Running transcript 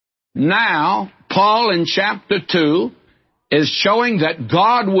Now, Paul in chapter 2 is showing that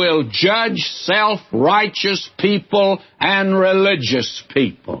God will judge self-righteous people and religious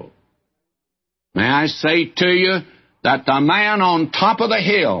people. May I say to you that the man on top of the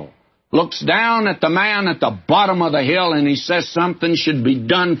hill looks down at the man at the bottom of the hill and he says something should be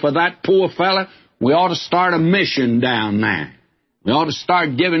done for that poor fella. We ought to start a mission down there. We ought to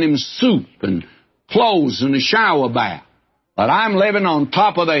start giving him soup and clothes and a shower bath. But I'm living on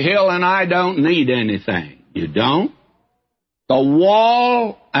top of the hill and I don't need anything. You don't? The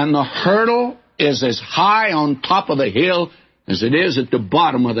wall and the hurdle is as high on top of the hill as it is at the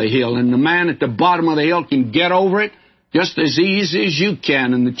bottom of the hill. And the man at the bottom of the hill can get over it just as easy as you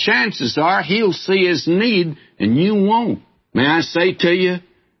can. And the chances are he'll see his need and you won't. May I say to you,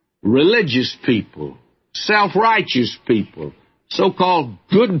 religious people, self-righteous people, so-called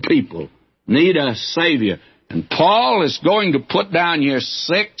good people need a Savior. And Paul is going to put down here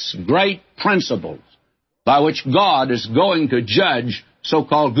 6 great principles by which God is going to judge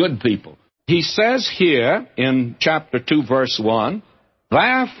so-called good people. He says here in chapter 2, verse 1,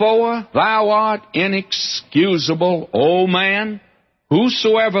 "Therefore thou art inexcusable, O man,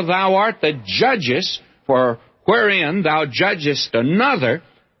 whosoever thou art that judgest, for wherein thou judgest another,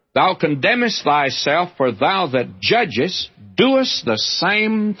 thou condemnest thyself, for thou that judgest doest the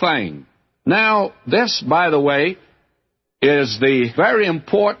same thing." Now, this, by the way, is the very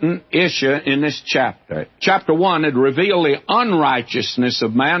important issue in this chapter. Chapter 1, it revealed the unrighteousness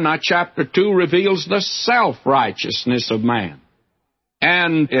of man. Now, chapter 2 reveals the self-righteousness of man.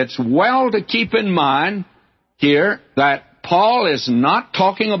 And it's well to keep in mind here that Paul is not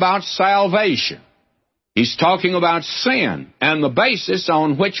talking about salvation. He's talking about sin and the basis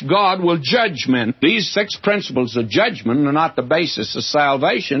on which God will judge men. These 6 principles of judgment are not the basis of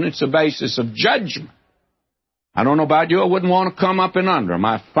salvation. It's the basis of judgment. I don't know about you, I wouldn't want to come up and under them.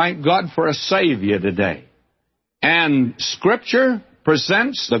 I thank God for a Savior today. And Scripture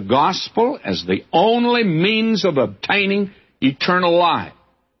presents the gospel as the only means of obtaining eternal life.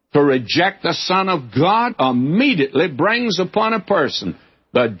 To reject the Son of God immediately brings upon a person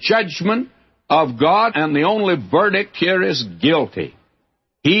the judgment of God, and the only verdict here is guilty.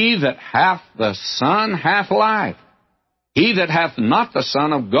 He that hath the Son hath life. He that hath not the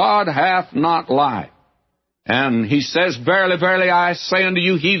Son of God hath not life. And he says, "Verily, verily, I say unto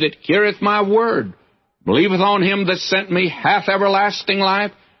you, he that heareth my word, believeth on him that sent me, hath everlasting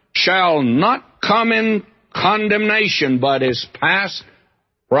life, shall not come in condemnation, but is passed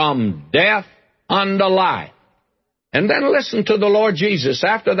from death unto life." And then listen to the Lord Jesus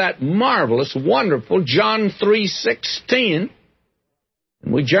after that marvelous, wonderful John 3:16.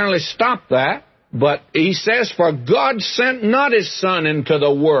 And we generally stop that. But he says, "For God sent not his Son into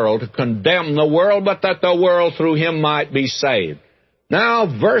the world to condemn the world, but that the world through him might be saved." Now,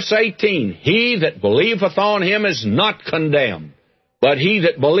 verse 18, "He that believeth on him is not condemned, but he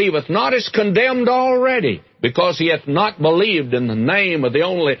that believeth not is condemned already, because he hath not believed in the name of the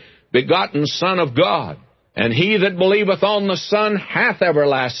only begotten Son of God. And he that believeth on the Son hath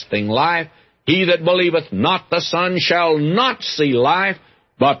everlasting life. He that believeth not the Son shall not see life,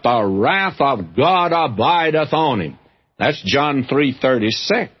 but the wrath of God abideth on him." That's John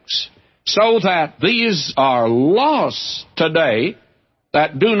 3:36. So that these are lost today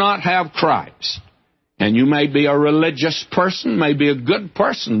that do not have Christ. And you may be a religious person, may be a good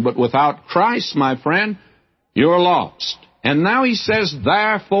person, but without Christ, my friend, you're lost. And now he says,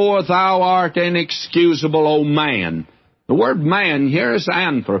 "Therefore thou art inexcusable, O man." The word man here is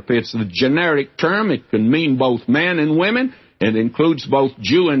anthropy. It's the generic term. It can mean both men and women. It includes both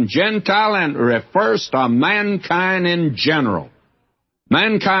Jew and Gentile, and refers to mankind in general.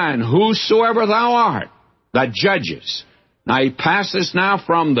 Mankind, whosoever thou art, that judges. Now he passes now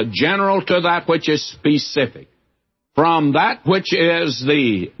from the general to that which is specific. From that which is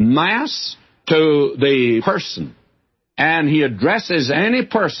the mass to the person. And he addresses any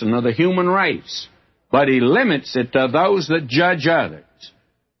person of the human race, but he limits it to those that judge others.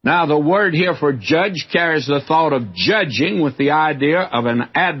 Now, the word here for judge carries the thought of judging with the idea of an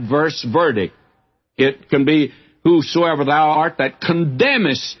adverse verdict. It can be whosoever thou art that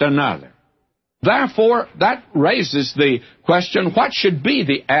condemnest another. Therefore, that raises the question, what should be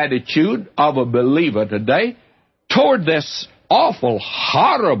the attitude of a believer today toward this awful,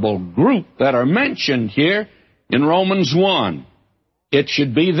 horrible group that are mentioned here in Romans 1? It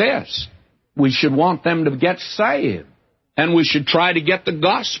should be this. We should want them to get saved. And we should try to get the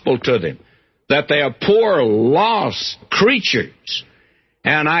gospel to them, that they are poor, lost creatures.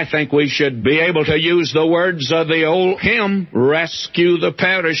 And I think we should be able to use the words of the old hymn, "Rescue the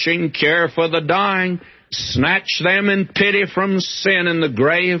perishing, care for the dying, snatch them in pity from sin and the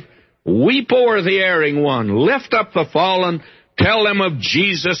grave, Weep o'er the erring one. Lift up the fallen. Tell them of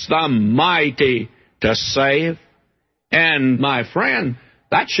Jesus the mighty to save. And, my friend,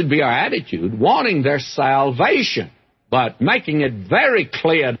 that should be our attitude, wanting their salvation, but making it very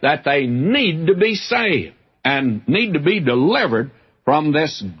clear that they need to be saved and need to be delivered from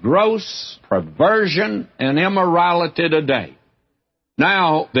this gross perversion and immorality today.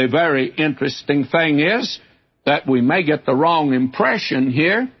 Now, the very interesting thing is that we may get the wrong impression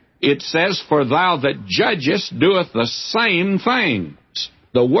here. It says, "For thou that judgest doeth the same things."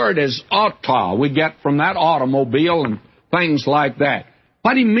 The word is auto. We get from that automobile and things like that.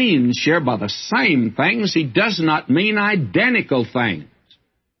 What he means here by the same things, he does not mean identical things,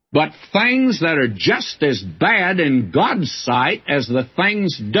 but things that are just as bad in God's sight as the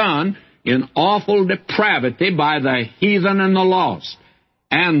things done in awful depravity by the heathen and the lost,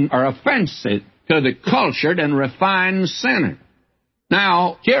 and are offensive to the cultured and refined sinner.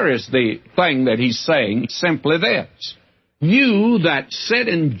 Now, here is the thing that he's saying, simply this. You that sit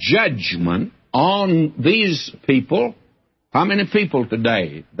in judgment on these people, how many people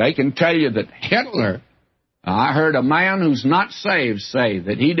today, they can tell you that Hitler, I heard a man who's not saved say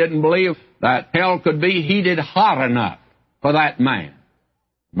that he didn't believe that hell could be heated hot enough for that man.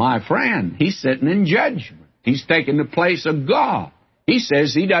 My friend, he's sitting in judgment. He's taking the place of God. He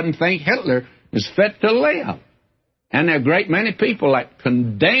says he doesn't think Hitler is fit to live. And there are a great many people that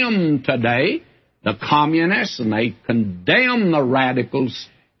condemn today the communists, and they condemn the radicals.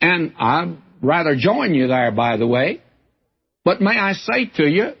 And I'd rather join you there, by the way. But may I say to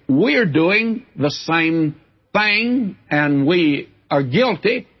you, we're doing the same thing, and we are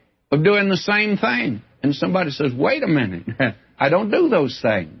guilty of doing the same thing. And somebody says, wait a minute, I don't do those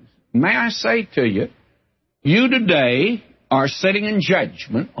things. May I say to you, you today are sitting in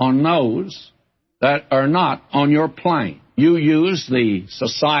judgment on those that are not on your plane. You use the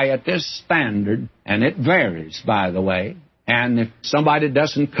society's standard, and it varies, by the way. And if somebody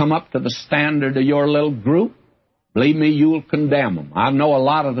doesn't come up to the standard of your little group, believe me, you'll condemn them. I know a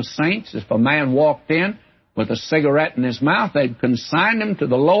lot of the saints, if a man walked in with a cigarette in his mouth, they'd consign him to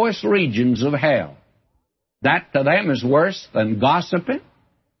the lowest regions of hell. That to them is worse than gossiping,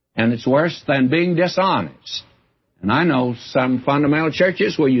 and it's worse than being dishonest. And I know some fundamental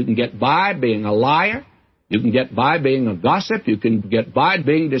churches where you can get by being a liar, you can get by being a gossip, you can get by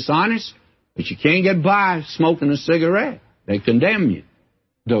being dishonest, but you can't get by smoking a cigarette. They condemn you.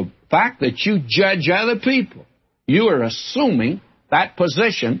 The fact that you judge other people, you are assuming that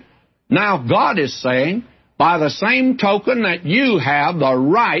position. Now God is saying, by the same token that you have the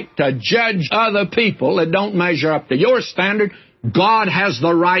right to judge other people that don't measure up to your standard, God has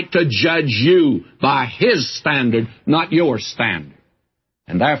the right to judge you by His standard, not your standard.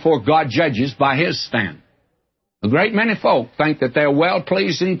 And therefore God judges by His standard. A great many folk think that they're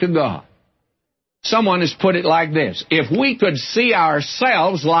well-pleasing to God. Someone has put it like this: if we could see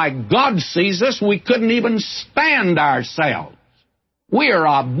ourselves like God sees us, we couldn't even stand ourselves. We are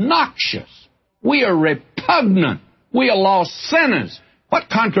obnoxious. We are repugnant. We are lost sinners. What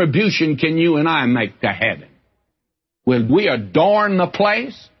contribution can you and I make to heaven? Will we adorn the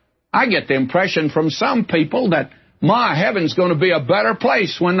place? I get the impression from some people that my heaven's going to be a better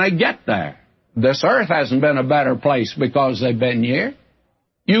place when they get there. This earth hasn't been a better place because they've been here.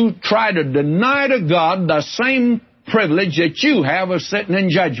 You try to deny to God the same privilege that you have of sitting in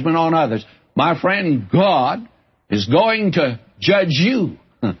judgment on others. My friend, God is going to judge you.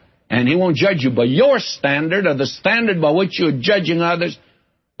 And He won't judge you by your standard or the standard by which you're judging others,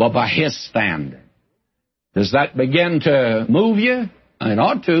 but by His standard. Does that begin to move you? It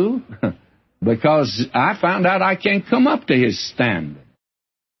ought to, because I found out I can't come up to His standard.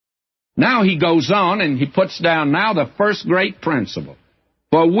 Now he goes on and he puts down now the first great principle.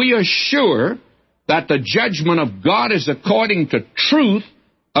 For we are sure that the judgment of God is according to truth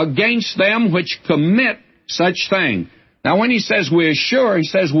against them which commit such things. Now when he says we're sure, he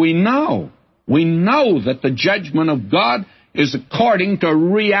says we know. We know that the judgment of God is according to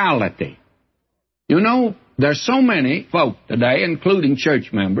reality. You know, there's so many folk today, including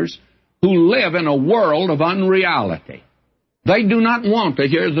church members, who live in a world of unreality. They do not want to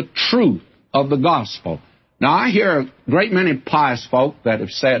hear the truth of the gospel. Now, I hear a great many pious folk that have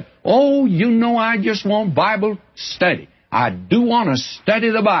said, oh, you know, I just want Bible study. I do want to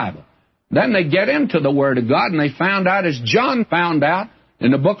study the Bible. Then they get into the Word of God, and they found out, as John found out in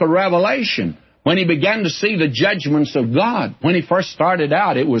the book of Revelation, when he began to see the judgments of God. When he first started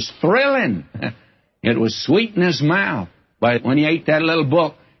out, it was thrilling. It was sweet in his mouth. But when he ate that little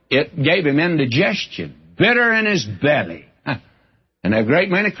book, it gave him indigestion, bitter in his belly. And there are a great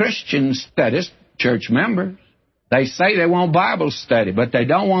many Christians, that is, church members, They say they want Bible study, but they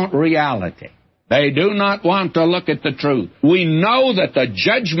don't want reality. They do not want to look at the truth. We know that the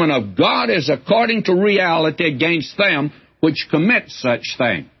judgment of God is according to reality against them which commit such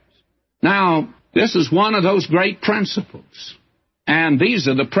things. Now, this is one of those great principles. And these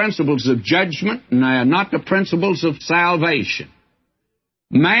are the principles of judgment, and they are not the principles of salvation.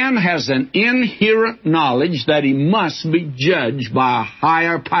 Man has an inherent knowledge that he must be judged by a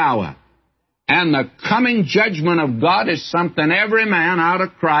higher power. And the coming judgment of God is something every man out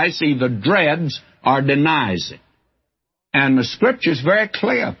of Christ either dreads or denies it. And the Scripture is very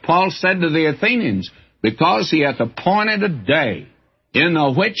clear. Paul said to the Athenians, because he hath appointed a day in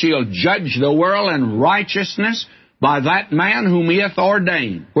the which he'll judge the world in righteousness by that man whom he hath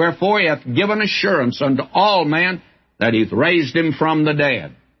ordained. Wherefore he hath given assurance unto all men that he hath raised him from the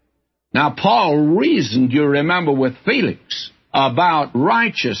dead. Now Paul reasoned, you remember, with Felix about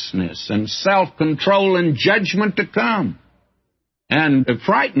righteousness and self-control and judgment to come. And it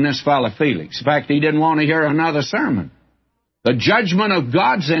frightened this fellow Felix. In fact, he didn't want to hear another sermon. The judgment of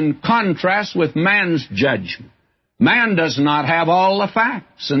God's in contrast with man's judgment. Man does not have all the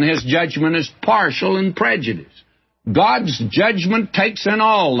facts, and his judgment is partial and prejudiced. God's judgment takes in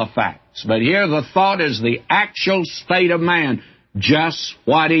all the facts, but here the thought is the actual state of man, just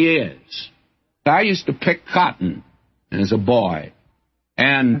what he is. I used to pick cotton as a boy,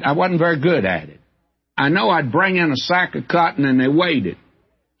 and I wasn't very good at it. I know I'd bring in a sack of cotton, and they weighed it,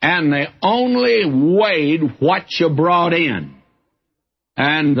 and they only weighed what you brought in.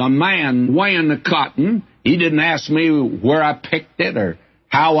 And the man weighing the cotton, he didn't ask me where I picked it or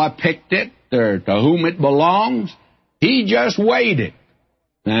how I picked it or to whom it belongs. He just weighed it.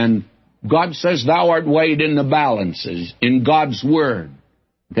 And God says, thou art weighed in the balances, in God's Word,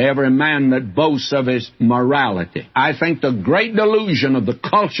 to every man that boasts of his morality. I think the great delusion of the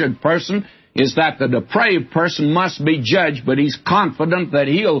cultured person is that the depraved person must be judged, but he's confident that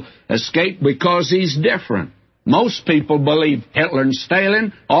he'll escape because he's different. Most people believe Hitler and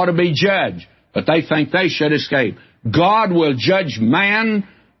Stalin ought to be judged, but they think they should escape. God will judge man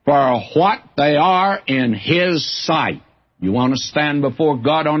for what they are in His sight. You want to stand before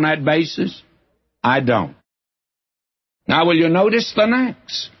God on that basis? I don't. Now, will you notice the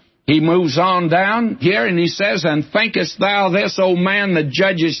next? He moves on down here and he says, and thinkest thou this, O man, that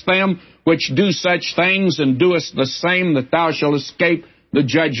judgest them which do such things, and doest the same, that thou shalt escape the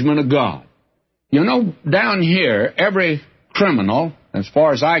judgment of God? You know, down here, every criminal, as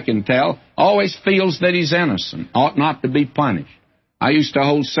far as I can tell, always feels that he's innocent, ought not to be punished. I used to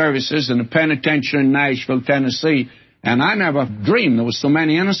hold services in the penitentiary in Nashville, Tennessee, and I never dreamed there was so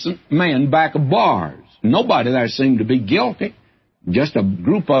many innocent men back of bars. Nobody there seemed to be guilty. Just a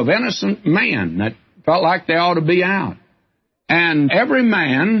group of innocent men that felt like they ought to be out. And every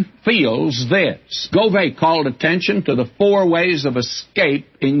man feels this. Govey called attention to the 4 ways of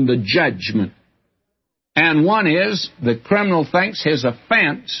escaping the judgment. And one is, the criminal thinks his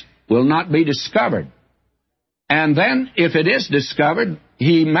offense will not be discovered. And then, if it is discovered,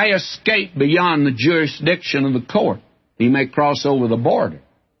 he may escape beyond the jurisdiction of the court. He may cross over the border.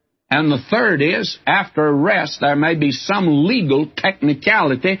 And the third is, after arrest, there may be some legal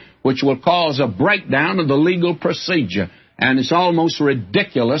technicality which will cause a breakdown of the legal procedure. And it's almost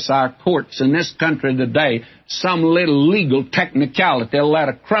ridiculous, our courts in this country today, some little legal technicality will let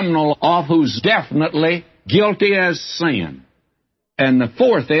a criminal off who's definitely guilty as sin. And the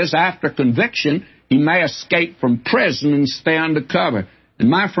fourth is, after conviction, he may escape from prison and stay undercover. And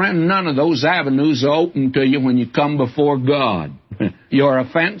my friend, none of those avenues are open to you when you come before God. Your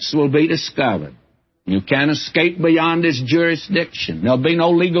offense will be discovered. You can't escape beyond His jurisdiction. There'll be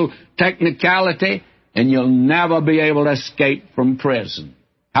no legal technicality, and you'll never be able to escape from prison.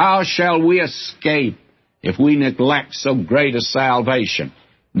 How shall we escape if we neglect so great a salvation?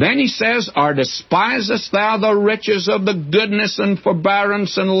 Then he says, or despisest thou the riches of the goodness and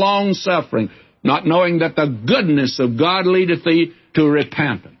forbearance and long-suffering, not knowing that the goodness of God leadeth thee to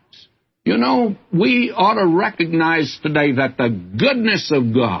repentance? You know, we ought to recognize today that the goodness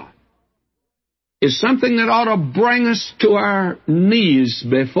of God is something that ought to bring us to our knees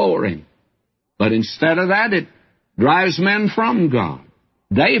before Him. But instead of that, it drives men from God.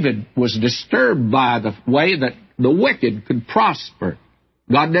 David was disturbed by the way that the wicked could prosper.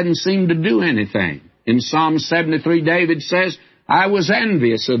 God didn't seem to do anything. In Psalm 73, David says, I was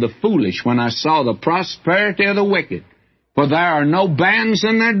envious of the foolish when I saw the prosperity of the wicked. For there are no bands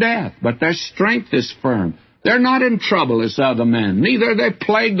in their death, but their strength is firm. They're not in trouble as other men, neither are they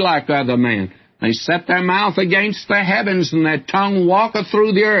plagued like other men. They set their mouth against the heavens, and their tongue walketh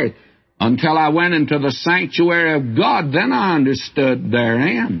through the earth. Until I went into the sanctuary of God, then I understood their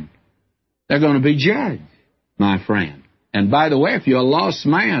end. They're going to be judged. my friend. And by the way, if you're a lost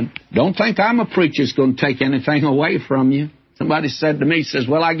man, don't think I'm a preacher that's going to take anything away from you. Somebody said to me, says,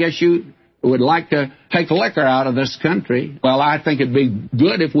 well, I guess you would like to take liquor out of this country. Well, I think it'd be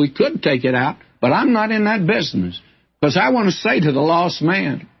good if we could take it out, but I'm not in that business. Because I want to say to the lost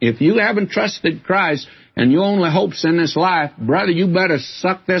man, if you haven't trusted Christ and your only hope's in this life, brother, you better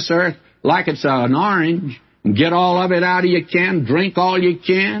suck this earth like it's an orange and get all of it out of you can, drink all you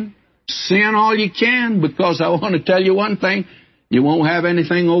can, sin all you can, because I want to tell you one thing, you won't have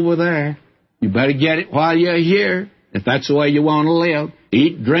anything over there. You better get it while you're here, if that's the way you want to live.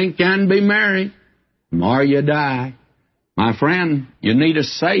 Eat, drink, and be merry, or you die. My friend, you need a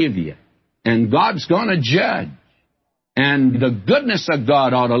Savior, and God's going to judge. And the goodness of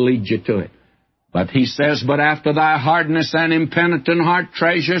God ought to lead you to it. But he says, but after thy hardness and impenitent heart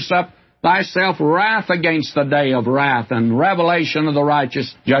treasures up thyself wrath against the day of wrath and revelation of the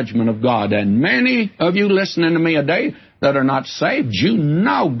righteous judgment of God. And many of you listening to me today that are not saved, you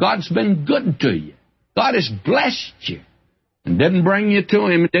know God's been good to you. God has blessed you and didn't bring you to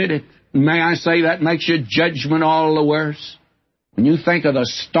him, did it? May I say that makes your judgment all the worse? When you think of the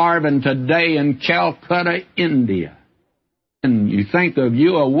starving today in Calcutta, India, and you think of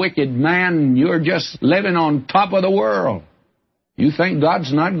you, a wicked man, and you're just living on top of the world. You think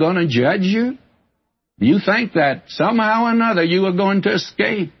God's not going to judge you? You think that somehow or another you are going to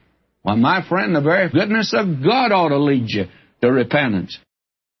escape? Well, my friend, the very goodness of God ought to lead you to repentance.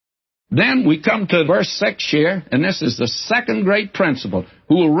 Then we come to verse 6 here, and this is the second great principle,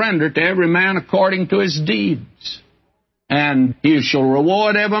 who will render to every man according to his deeds, and he shall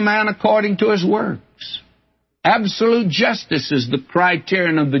reward every man according to his works. Absolute justice is the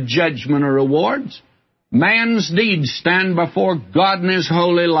criterion of the judgment or rewards. Man's deeds stand before God in his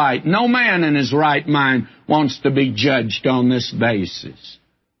holy light. No man in his right mind wants to be judged on this basis.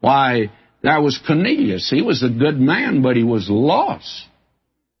 Why, there was Cornelius. He was a good man, but he was lost.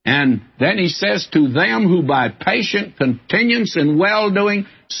 And then he says, to them who by patient continuance in well-doing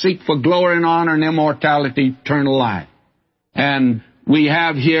seek for glory and honor and immortality, eternal life. And we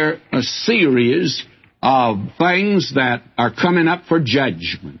have here a series of things that are coming up for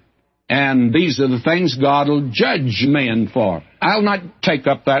judgment. And these are the things God will judge men for. I'll not take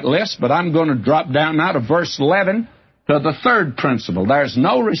up that list, but I'm going to drop down now to verse 11 to the third principle. There's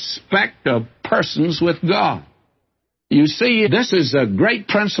no respect of persons with God. You see, this is a great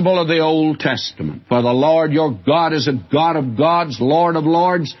principle of the Old Testament. For the Lord your God is a God of gods, Lord of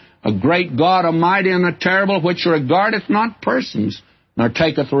lords, a great God, a mighty and a terrible, which regardeth not persons, nor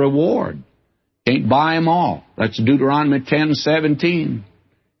taketh reward. Can't buy them all. That's Deuteronomy 10:17.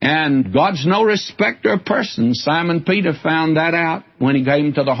 And God's no respecter of persons. Simon Peter found that out when he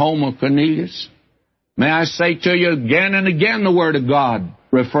came to the home of Cornelius. May I say to you again and again, the Word of God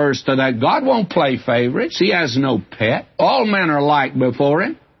refers to that. God won't play favorites. He has no pet. All men are alike before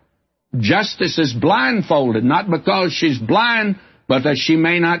him. Justice is blindfolded, not because she's blind, but that she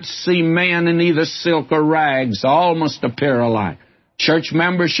may not see men in either silk or rags. All must appear alike. Church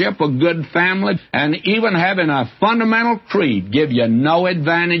membership, a good family, and even having a fundamental creed give you no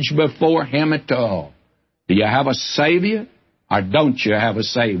advantage before him at all. Do you have a Savior, or don't you have a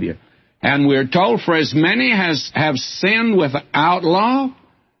Savior? And we're told, for as many as have sinned without law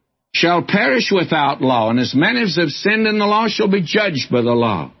shall perish without law, and as many as have sinned in the law shall be judged by the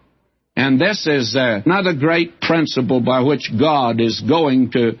law. And this is another great principle by which God is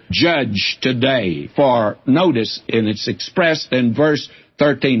going to judge today. For notice, and it's expressed in verse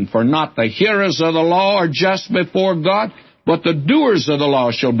 13, for not the hearers of the law are just before God, but the doers of the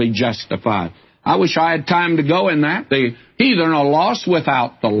law shall be justified. I wish I had time to go in that. The heathen are lost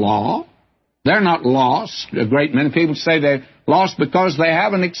without the law. They're not lost. A great many people say they're lost because they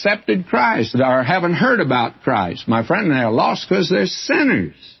haven't accepted Christ or haven't heard about Christ. My friend, they're lost because they're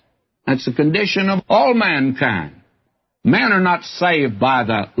sinners. That's the condition of all mankind. Men are not saved by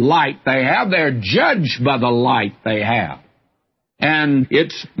the light they have. They're judged by the light they have. And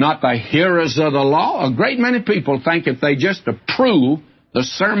it's not the hearers of the law. A great many people think if they just approve the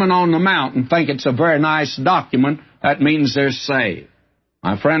Sermon on the Mount and think it's a very nice document, that means they're saved.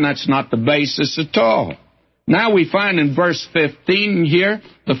 My friend, that's not the basis at all. Now we find in verse 15 here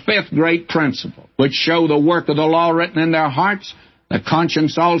the fifth great principle, which show the work of the law written in their hearts, the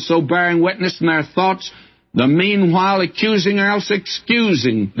conscience also bearing witness in their thoughts, the meanwhile accusing or else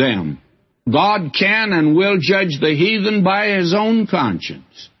excusing them. God can and will judge the heathen by his own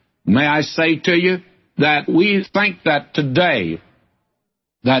conscience. May I say to you that we think that today,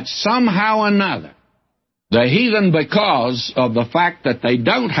 that somehow or another, the heathen, because of the fact that they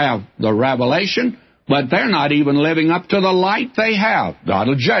don't have the revelation, but they're not even living up to the light they have, God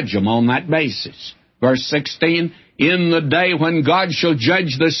will judge them on that basis. Verse 16, in the day when God shall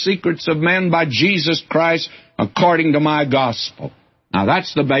judge the secrets of men by Jesus Christ according to my gospel. Now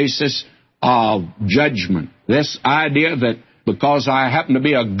that's the basis of judgment. This idea that because I happen to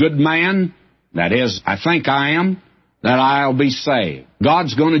be a good man, that is, I think I am, that I'll be saved.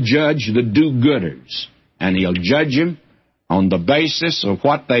 God's going to judge the do-gooders, and He'll judge them on the basis of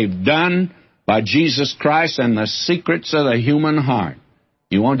what they've done by Jesus Christ and the secrets of the human heart.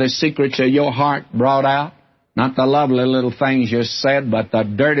 You want the secrets of your heart brought out? Not the lovely little things you said, but the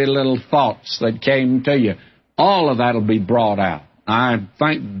dirty little thoughts that came to you. All of that will be brought out. I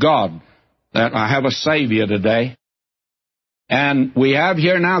thank God that I have a Savior today. And we have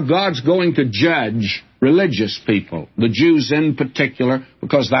here now God's going to judge religious people, the Jews in particular,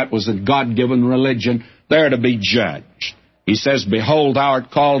 because that was a God-given religion. They're to be judged. He says, behold, thou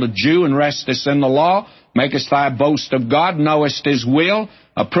art called a Jew, and restest in the law, makest thy boast of God, knowest His will,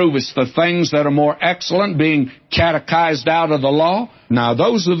 approvest the things that are more excellent, being catechized out of the law. Now,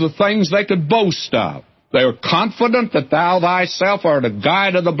 those are the things they could boast of. They were confident that thou thyself art a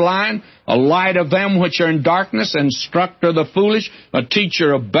guide of the blind, a light of them which are in darkness, instructor of the foolish, a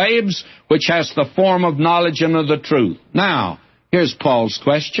teacher of babes, which has the form of knowledge and of the truth. Now, here's Paul's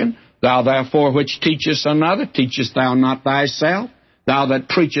question. Thou therefore which teachest another, teachest thou not thyself? Thou that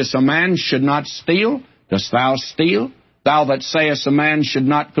preachest a man should not steal, dost thou steal? Thou that sayest a man should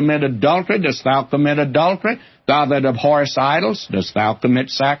not commit adultery, dost thou commit adultery? Thou that abhorrest idols, dost thou commit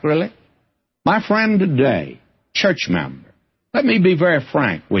sacrilege? My friend today, church member, let me be very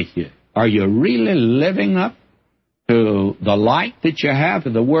frank with you. Are you really living up to the light that you have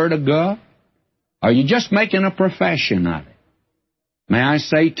of the Word of God? Are you just making a profession of it? May I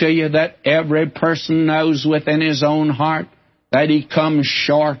say to you that every person knows within his own heart that he comes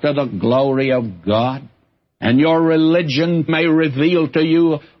short of the glory of God? And your religion may reveal to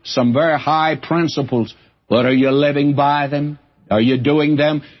you some very high principles, but are you living by them? Are you doing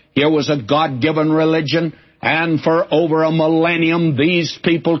them? Here was a God-given religion, and for over a millennium, these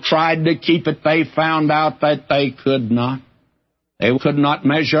people tried to keep it. They found out that they could not. They could not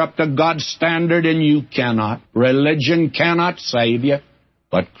measure up to God's standard, and you cannot. Religion cannot save you,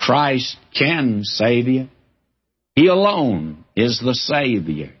 but Christ can save you. He alone is the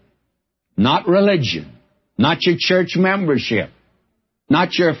Savior. Not religion, not your church membership,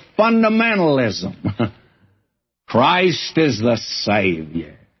 not your fundamentalism. Christ is the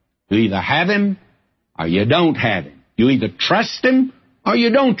Savior. You either have Him or you don't have Him. You either trust Him or you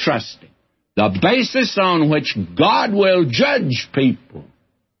don't trust Him. The basis on which God will judge people,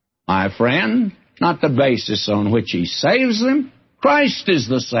 my friend, not the basis on which He saves them. Christ is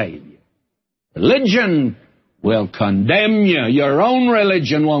the Savior. Religion will condemn you. Your own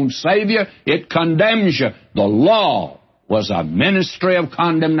religion won't save you. It condemns you. The law was a ministry of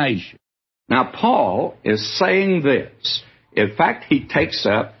condemnation. Now, Paul is saying this. In fact, he takes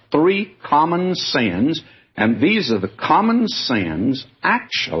up 3 common sins, and these are the common sins,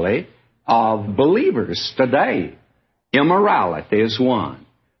 actually, of believers today. Immorality is one.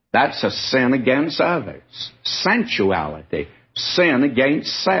 That's a sin against others. Sensuality, sin against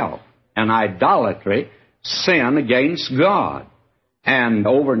self. And idolatry, sin against God. And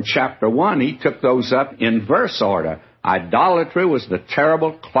over in chapter 1, he took those up in verse order. Idolatry was the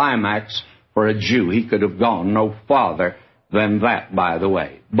terrible climax for a Jew. He could have gone no farther than that, by the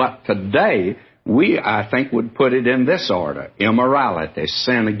way. But today, we, I think, would put it in this order. Immorality,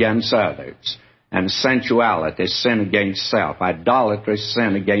 sin against others. And sensuality, sin against self. Idolatry,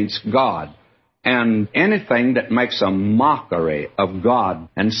 sin against God. And anything that makes a mockery of God.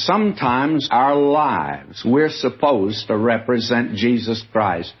 And sometimes our lives, we're supposed to represent Jesus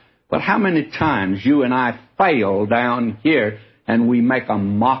Christ. But how many times you and I fail down here and we make a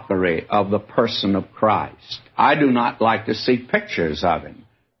mockery of the person of Christ? I do not like to see pictures of Him,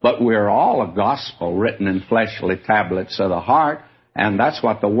 but we're all a gospel written in fleshly tablets of the heart, and that's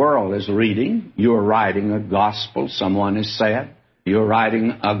what the world is reading. You're writing a gospel, someone has said. You're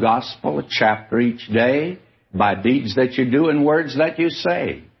writing a gospel, a chapter each day, by deeds that you do and words that you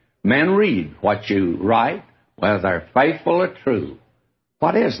say. Men read what you write, whether they're faithful or true.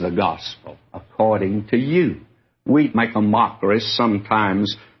 What is the gospel according to you? We make a mockery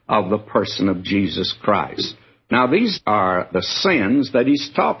sometimes of the person of Jesus Christ. Now, these are the sins that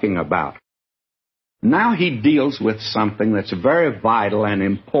he's talking about. Now he deals with something that's very vital and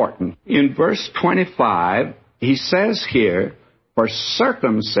important. In verse 25, he says here, for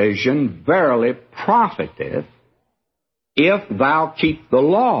circumcision verily profiteth, if thou keep the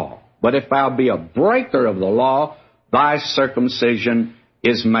law. But if thou be a breaker of the law, thy circumcision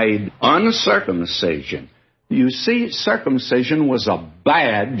is made uncircumcision. You see, circumcision was a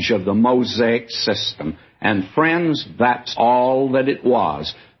badge of the Mosaic system. And friends, that's all that it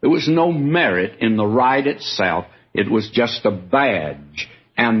was. There was no merit in the rite itself. It was just a badge.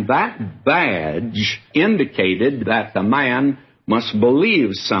 And that badge indicated that the man must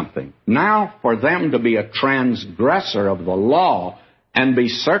believe something. Now, for them to be a transgressor of the law and be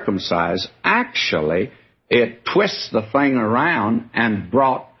circumcised, actually, it twists the thing around and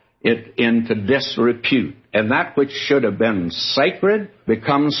brought it into disrepute. And that which should have been sacred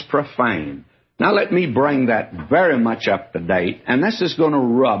becomes profane. Now, let me bring that very much up to date. And this is going to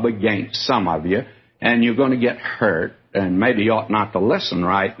rub against some of you, and you're going to get hurt, and maybe you ought not to listen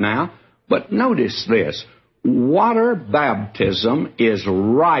right now. But notice this. Water baptism is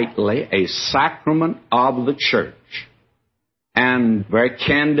rightly a sacrament of the church. And very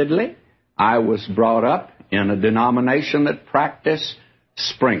candidly, I was brought up in a denomination that practiced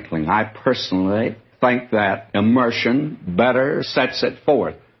sprinkling. I personally think that immersion better sets it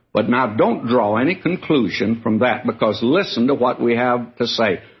forth. But now don't draw any conclusion from that, because listen to what we have to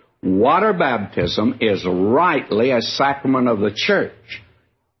say. Water baptism is rightly a sacrament of the church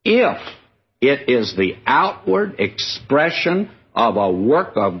if it is the outward expression of a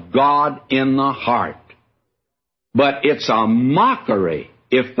work of God in the heart. But it's a mockery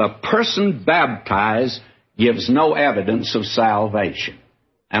if the person baptized gives no evidence of salvation.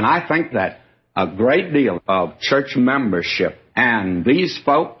 And I think that a great deal of church membership and these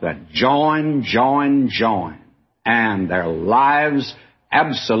folk that join, and their lives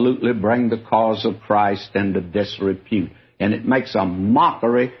absolutely bring the cause of Christ into disrepute. And it makes a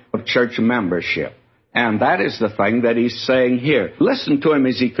mockery of church membership. And that is the thing that he's saying here. Listen to him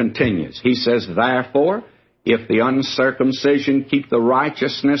as he continues. He says, therefore, if the uncircumcision keep the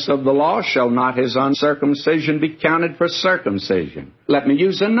righteousness of the law, shall not his uncircumcision be counted for circumcision? Let me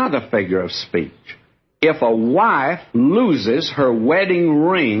use another figure of speech. If a wife loses her wedding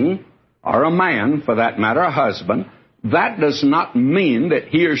ring, or a man, for that matter, a husband, that does not mean that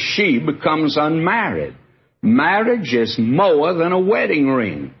he or she becomes unmarried. Marriage is more than a wedding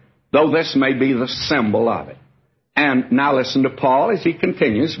ring, though this may be the symbol of it. And now listen to Paul as he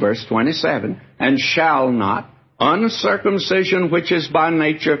continues, verse 27, and shall not uncircumcision, which is by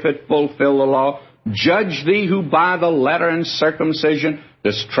nature, if it fulfill the law, judge thee who by the letter and circumcision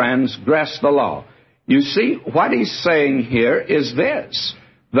does transgress the law. You see, what he's saying here is this,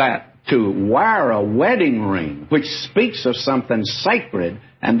 that to wear a wedding ring, which speaks of something sacred,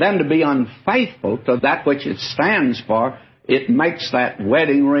 and then to be unfaithful to that which it stands for, it makes that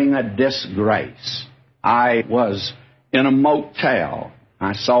wedding ring a disgrace. I was in a motel.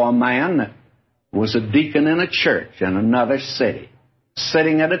 I saw a man that was a deacon in a church in another city,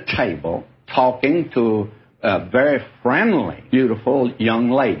 sitting at a table talking to a very friendly, beautiful young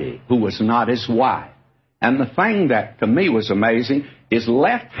lady who was not his wife. And the thing that to me was amazing, his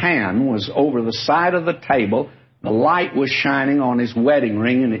left hand was over the side of the table. The light was shining on his wedding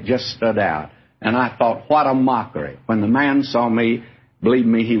ring, and it just stood out. And I thought, what a mockery. When the man saw me, believe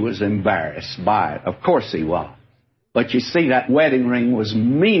me, he was embarrassed by it. Of course he was. But you see, that wedding ring was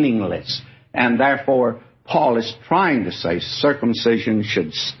meaningless. And therefore, Paul is trying to say circumcision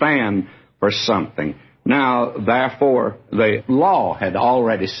should stand for something. Now, therefore, the law had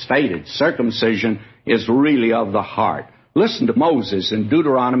already stated circumcision is really of the heart. Listen to Moses in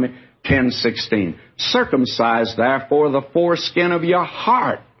Deuteronomy 10:16. Circumcise, therefore, the foreskin of your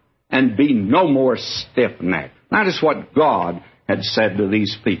heart, and be no more stiff-necked. That is what God had said to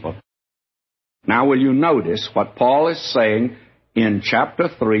these people. Now, will you notice what Paul is saying in chapter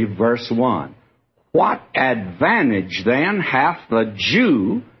 3, verse 1? What advantage then hath the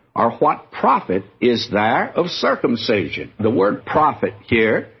Jew, or what profit is there of circumcision? The word profit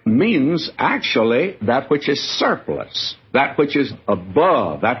here means actually that which is surplus, that which is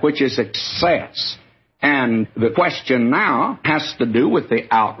above, that which is excess. And the question now has to do with the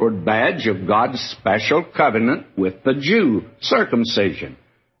outward badge of God's special covenant with the Jew, circumcision.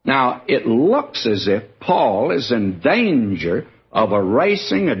 Now, it looks as if Paul is in danger of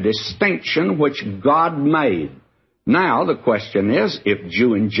erasing a distinction which God made. Now, the question is, if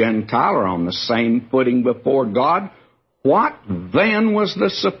Jew and Gentile are on the same footing before God, what then was the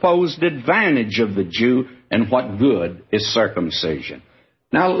supposed advantage of the Jew, and what good is circumcision?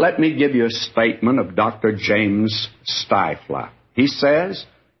 Now, let me give you a statement of Dr. James Stifler. He says,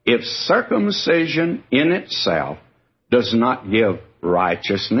 if circumcision in itself does not give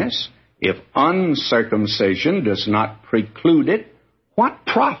righteousness, if uncircumcision does not preclude it, what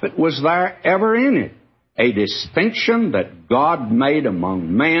profit was there ever in it? A distinction that God made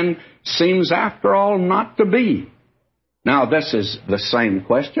among men seems, after all, not to be. Now, this is the same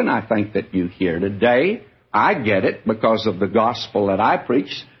question I think that you hear today. I get it because of the gospel that I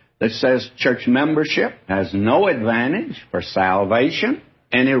preach that says church membership has no advantage for salvation.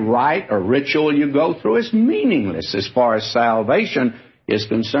 Any rite or ritual you go through is meaningless as far as salvation is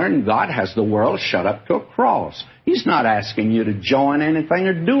concerned. God has the world shut up to a cross. He's not asking you to join anything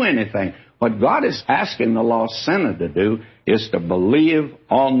or do anything. What God is asking the lost sinner to do is to believe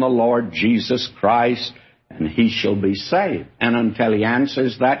on the Lord Jesus Christ, and he shall be saved. And until he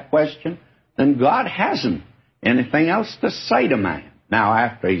answers that question, then God hasn't anything else to say to man. Now,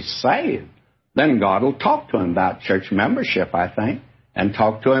 after he's saved, then God will talk to him about church membership, I think, and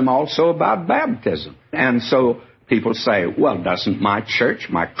talk to him also about baptism. And so people say, well, doesn't my church,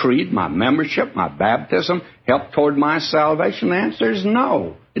 my creed, my membership, my baptism help toward my salvation? The answer is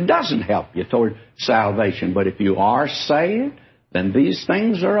no. It doesn't help you toward salvation. But if you are saved, then these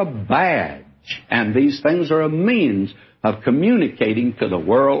things are a badge, and these things are a means of communicating to the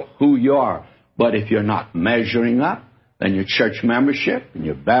world who you are. But if you're not measuring up, then your church membership and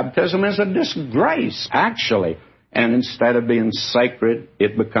your baptism is a disgrace, actually. And instead of being sacred,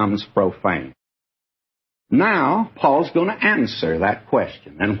 it becomes profane. Now, Paul's going to answer that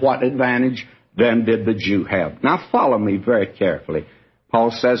question. And what advantage then did the Jew have? Now, follow me very carefully.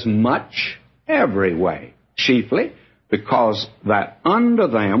 Paul says, much every way, chiefly because that unto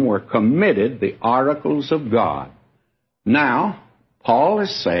them were committed the oracles of God. Now, Paul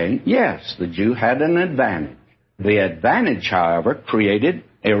is saying, yes, the Jew had an advantage. The advantage, however, created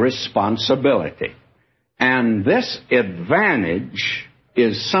a responsibility. And this advantage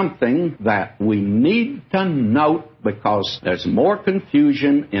is something that we need to note because there's more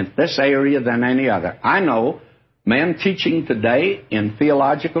confusion in this area than any other. I know men teaching today in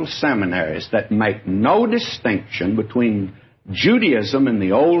theological seminaries that make no distinction between Judaism in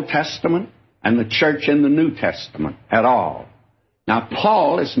the Old Testament and the church in the New Testament at all. Now,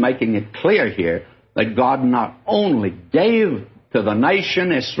 Paul is making it clear here that God not only gave to the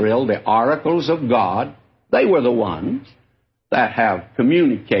nation Israel the oracles of God, they were the ones that have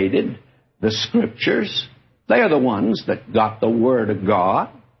communicated the Scriptures. They are the ones that got the Word of God.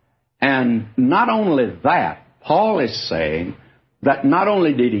 And not only that, Paul is saying that not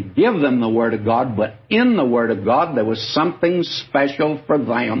only did he give them the Word of God, but in the Word of God there was something special for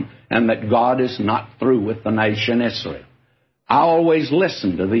them, and that God is not through with the nation Israel. I always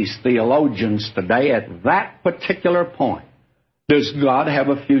listen to these theologians today at that particular point. Does God have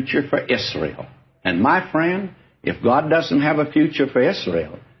a future for Israel? And my friend, if God doesn't have a future for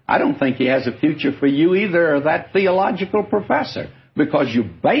Israel, I don't think he has a future for you either, or that theological professor, because you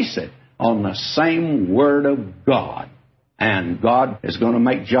base it on the same Word of God. And God is going to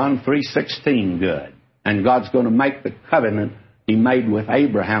make John 3:16 good. And God's going to make the covenant he made with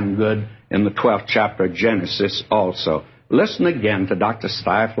Abraham good in the 12th chapter of Genesis also. Listen again to Dr.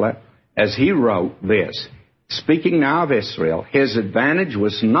 Stifler as he wrote this. Speaking now of Israel, his advantage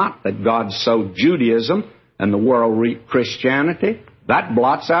was not that God sowed Judaism and the world reaped Christianity. That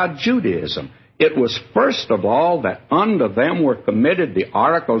blots out Judaism. It was first of all that unto them were committed the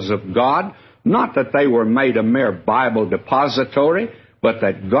oracles of God, not that they were made a mere Bible depository, but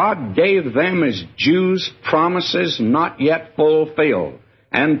that God gave them as Jews promises not yet fulfilled,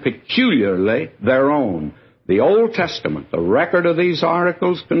 and peculiarly their own. The Old Testament, the record of these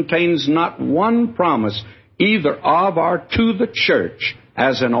oracles, contains not one promise either of or to the church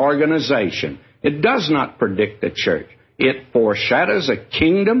as an organization. It does not predict the church. It foreshadows a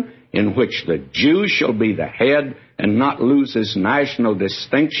kingdom in which the Jew shall be the head and not lose his national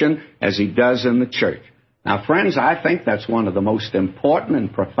distinction as he does in the church. Now, friends, I think that's one of the most important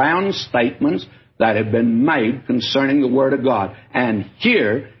and profound statements that have been made concerning the Word of God. And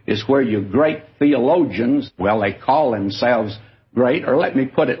here is where your great theologians, well, they call themselves great, or let me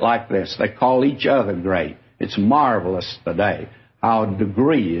put it like this, they call each other great. It's marvelous today how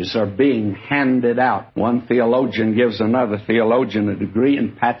degrees are being handed out. One theologian gives another theologian a degree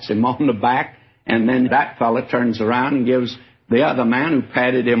and pats him on the back, and then that fellow turns around and gives the other man who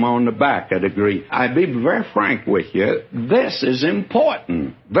patted him on the back a degree. I'd be very frank with you. This is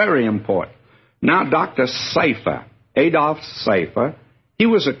important, very important. Now, Dr. Schaeffer, Adolf Schaeffer, he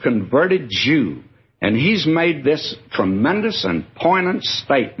was a converted Jew, and he's made this tremendous and poignant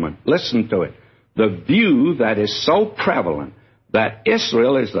statement. Listen to it. The view that is so prevalent that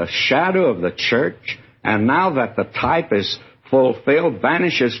Israel is the shadow of the church, and now that the type is fulfilled,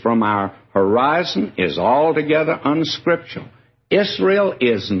 vanishes from our horizon, is altogether unscriptural. Israel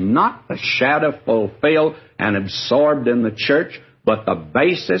is not the shadow fulfilled and absorbed in the church, but the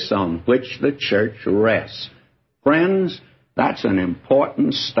basis on which the church rests. Friends, that's an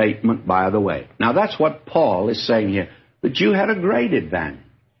important statement, by the way. Now, that's what Paul is saying here. The Jew had a great advantage.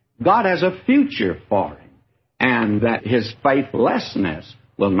 God has a future for him. and that his faithlessness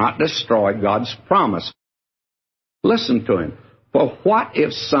will not destroy God's promise. Listen to him. For what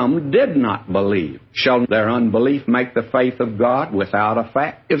if some did not believe? Shall their unbelief make the faith of God without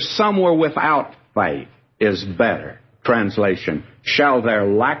effect? If some were without faith, is better. Translation, shall their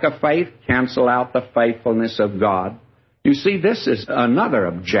lack of faith cancel out the faithfulness of God? You see, this is another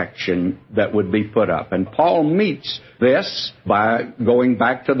objection that would be put up, and Paul meets this by going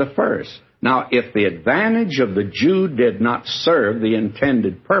back to the first. Now, if the advantage of the Jew did not serve the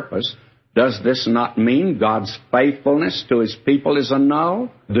intended purpose, does this not mean God's faithfulness to his people is annulled?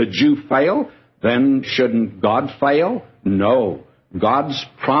 The Jew failed, then shouldn't God fail? No. God's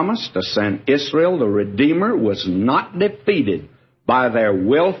promise to send Israel, the Redeemer, was not defeated by their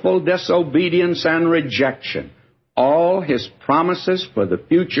willful disobedience and rejection. All his promises for the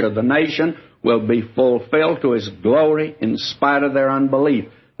future of the nation will be fulfilled to his glory in spite of their unbelief.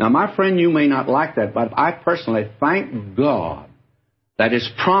 Now, my friend, you may not like that, but I personally thank God that his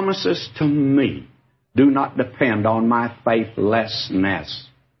promises to me do not depend on my faithlessness.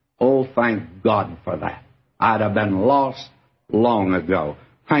 Oh, thank God for that. I'd have been lost long ago.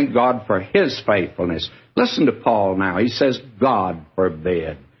 Thank God for his faithfulness. Listen to Paul now. He says, God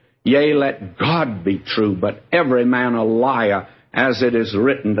forbid. Yea, let God be true, but every man a liar, as it is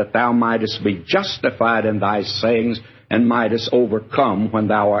written, that thou mightest be justified in thy sayings and mightest overcome when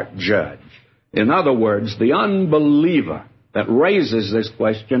thou art judged. In other words, the unbeliever that raises this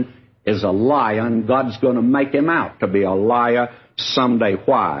question is a liar, and God's going to make him out to be a liar someday.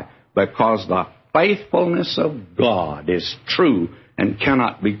 Why? Because the faithfulness of God is true and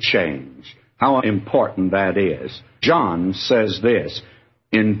cannot be changed. How important that is. John says this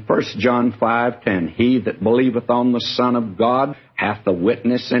in 1 John 5:10, he that believeth on the Son of God hath the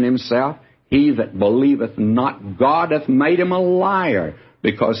witness in himself. He that believeth not God hath made him a liar,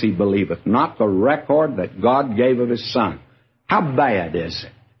 because he believeth not the record that God gave of his Son. How bad is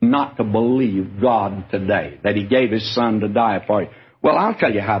it not to believe God today, that he gave his Son to die for you? Well, I'll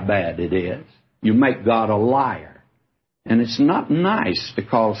tell you how bad it is. You make God a liar. And it's not nice to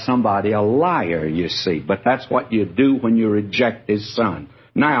call somebody a liar, you see, but that's what you do when you reject his Son.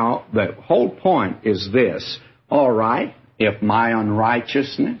 Now, the whole point is this. All right, if my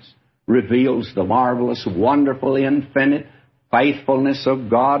unrighteousness reveals the marvelous, wonderful, infinite faithfulness of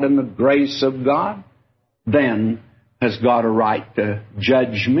God and the grace of God, then has God a right to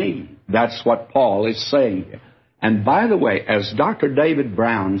judge me? That's what Paul is saying here. And by the way, as Dr. David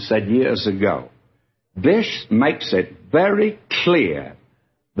Brown said years ago, this makes it very clear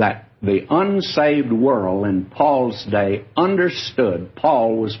that the unsaved world in Paul's day understood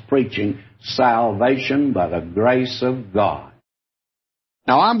Paul was preaching salvation by the grace of God.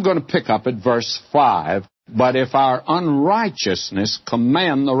 Now, I'm going to pick up at verse 5. But if our unrighteousness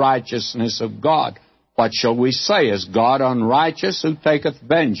commend the righteousness of God, what shall we say? Is God unrighteous who taketh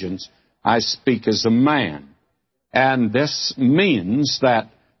vengeance? I speak as a man. And this means that,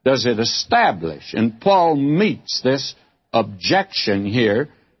 does it establish? And Paul meets this objection here.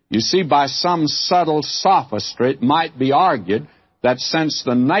 You see, by some subtle sophistry, it might be argued that since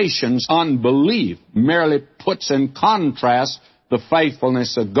the nation's unbelief merely puts in contrast the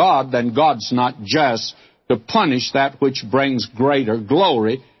faithfulness of God, then God's not just to punish that which brings greater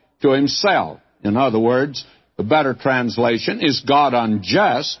glory to himself. In other words, the better translation is God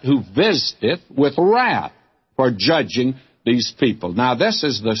unjust who visiteth with wrath for judging these people. Now, this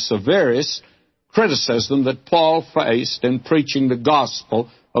is the severest criticism that Paul faced in preaching the gospel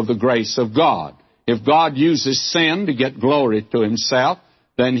of the grace of God. If God uses sin to get glory to himself,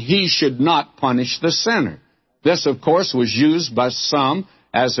 then he should not punish the sinner. This, of course, was used by some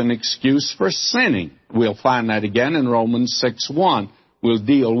as an excuse for sinning. We'll find that again in Romans 6:1. We'll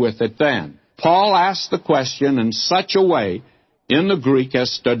deal with it then. Paul asked the question in such a way in the Greek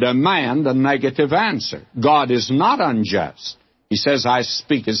as to demand a negative answer. God is not unjust. He says, I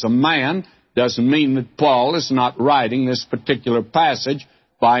speak as a man. Doesn't mean that Paul is not writing this particular passage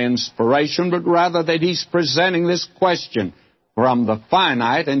by inspiration, but rather that he's presenting this question from the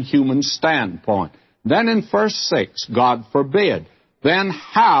finite and human standpoint. Then in verse 6, God forbid. Then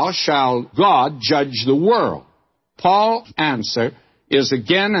how shall God judge the world? Paul's answer is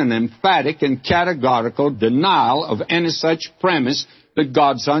again an emphatic and categorical denial of any such premise that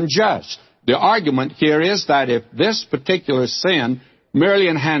God's unjust. The argument here is that if this particular sin merely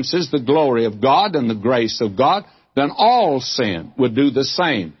enhances the glory of God and the grace of God, then all sin would do the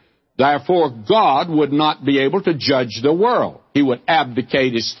same. Therefore, God would not be able to judge the world. He would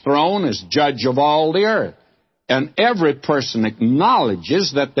abdicate his throne as judge of all the earth. And every person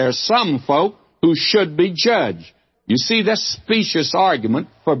acknowledges that there's some folk who should be judged. You see, this specious argument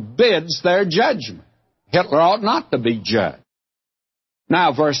forbids their judgment. Hitler ought not to be judged.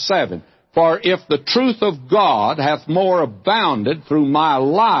 Now, verse 7, for if the truth of God hath more abounded through my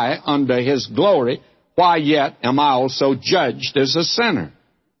lie unto his glory, why yet am I also judged as a sinner?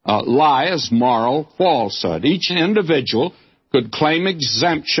 Lie is moral falsehood. Each individual could claim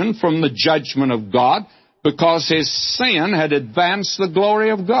exemption from the judgment of God because his sin had advanced the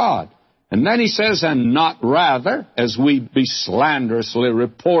glory of God. And then he says, and not rather, as we be slanderously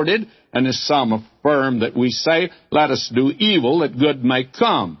reported, and as some affirm that we say, let us do evil that good may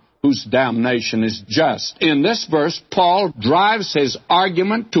come, whose damnation is just. In this verse, Paul drives his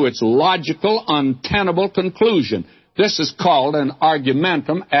argument to its logical, untenable conclusion. This is called an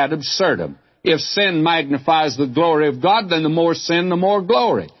argumentum ad absurdum. If sin magnifies the glory of God, then the more sin, the more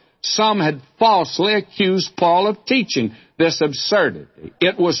glory. Some had falsely accused Paul of teaching this absurdity.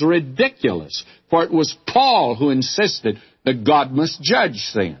 It was ridiculous, for it was Paul who insisted that God must judge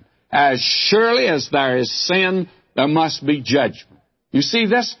sin. As surely as there is sin, there must be judgment. You see,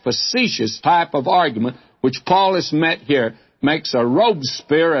 this facetious type of argument, which Paul has met here, makes a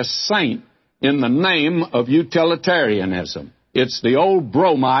Robespierre a saint in the name of utilitarianism. It's the old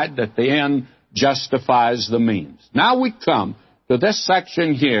bromide that the end justifies the means. Now we come to this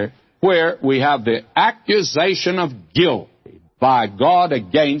section here where we have the accusation of guilt by God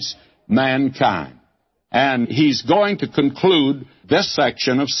against mankind. And he's going to conclude this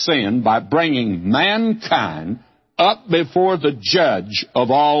section of sin by bringing mankind up before the judge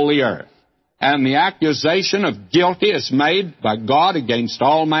of all the earth. And the accusation of guilty is made by God against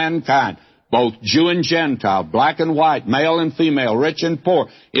all mankind, both Jew and Gentile, black and white, male and female, rich and poor.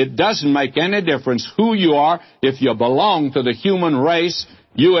 It doesn't make any difference who you are. If you belong to the human race,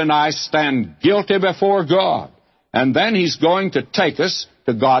 you and I stand guilty before God. And then he's going to take us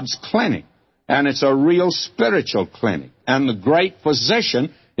to God's clinic. And it's a real spiritual clinic. And the great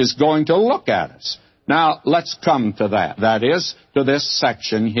physician is going to look at us. Now, let's come to that. That is, to this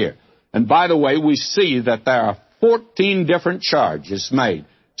section here. And by the way, we see that there are 14 different charges made.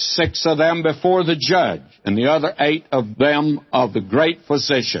 6 of them before the judge, and the other 8 of them of the great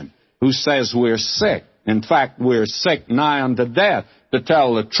physician, who says we're sick. In fact, we're sick nigh unto death. To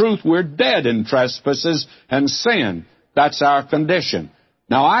tell the truth, we're dead in trespasses and sin. That's our condition.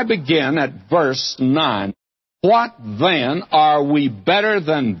 Now, I begin at verse 9. What then? Are we better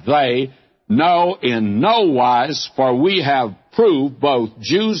than they? No, in no wise, for we have proved, both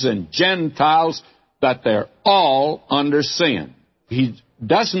Jews and Gentiles, that they're all under sin. He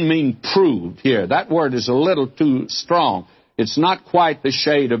doesn't mean proved here. That word is a little too strong. It's not quite the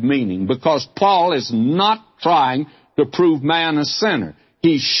shade of meaning, because Paul is not trying to prove man a sinner.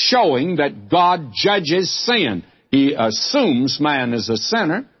 He's showing that God judges sin. He assumes man is a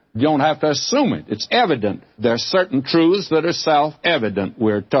sinner. You don't have to assume it. It's evident. There are certain truths that are self-evident,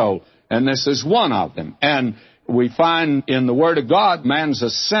 we're told, and this is one of them. And we find in the Word of God, man's a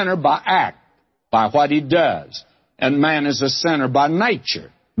sinner by act, by what he does. And man is a sinner by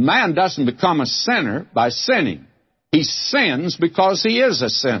nature. Man doesn't become a sinner by sinning. He sins because he is a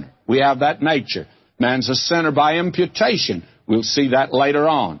sinner. We have that nature. Man's a sinner by imputation. We'll see that later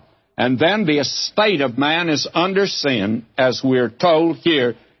on. And then the estate of man is under sin, as we're told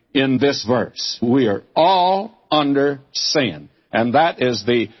here in this verse. We are all under sin. And that is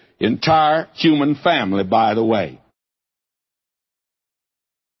the entire human family, by the way.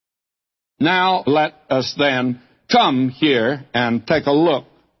 Now let us then come here and take a look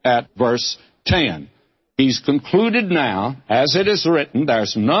at verse 10. He's concluded now, as it is written,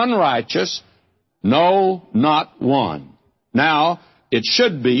 there's none righteous, no, not one. Now, it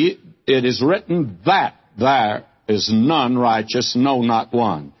should be, it is written that there is none righteous, no, not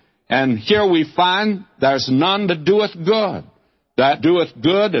one. And here we find there's none that doeth good. That doeth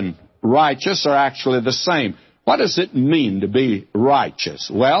good and righteous are actually the same. What does it mean to be righteous?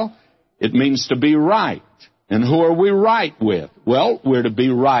 Well, it means to be right. And who are we right with? Well, we're to be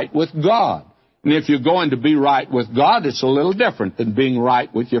right with God. And if you're going to be right with God, it's a little different than being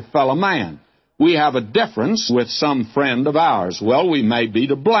right with your fellow man. We have a difference with some friend of ours. Well, we may be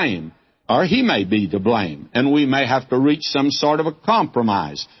to blame, or he may be to blame, and we may have to reach some sort of a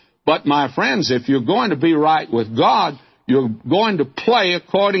compromise. But, my friends, if you're going to be right with God, you're going to play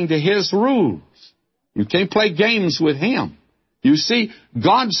according to His rules. You can't play games with Him. You see,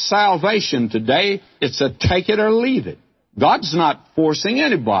 God's salvation today, it's a take it or leave it. God's not forcing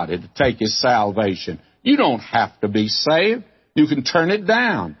anybody to take His salvation. You don't have to be saved. You can turn it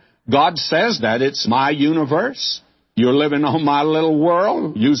down. God says that it's my universe. You're living on my little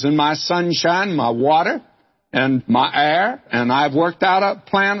world, using my sunshine, my water, and my air, and I've worked out a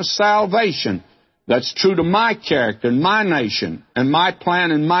plan of salvation that's true to my character and my nation, and my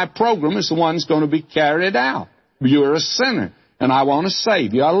plan and my program is the one that's going to be carried out. You're a sinner, and I want to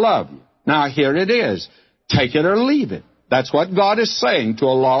save you. I love you. Now, here it is. Take it or leave it. That's what God is saying to a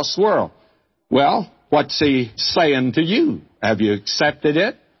lost world. Well, what's He saying to you? Have you accepted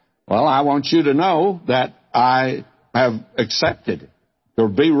it? Well, I want you to know that I have accepted it. To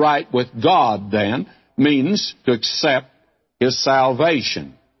be right with God, then, means to accept His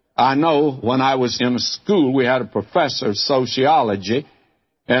salvation. I know when I was in school, we had a professor of sociology,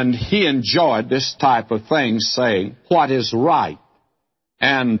 and he enjoyed this type of thing, saying, what is right?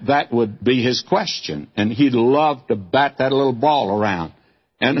 And that would be his question. And he'd love to bat that little ball around.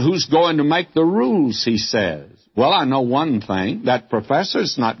 And who's going to make the rules, he says. Well, I know one thing. That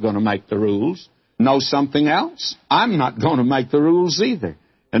professor's not going to make the rules. Know something else? I'm not going to make the rules either.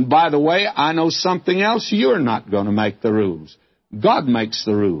 And by the way, I know something else. You're not going to make the rules. God makes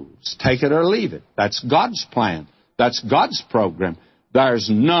the rules. Take it or leave it. That's God's plan. That's God's program. There's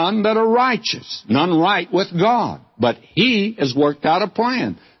none that are righteous, none right with God. But He has worked out a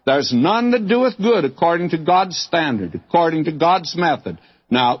plan. There's none that doeth good according to God's standard, according to God's method.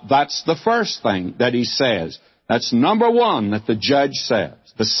 Now, that's the first thing that He says. That's number one that the judge says.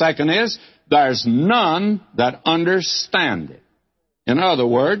 The second is, there's none that understand it. In other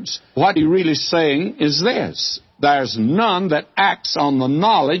words, what He really is saying is this. There's none that acts on the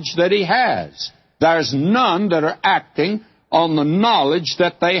knowledge that He has. There's none that are acting on the knowledge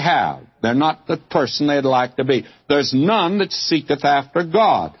that they have. They're not the person they'd like to be. There's none that seeketh after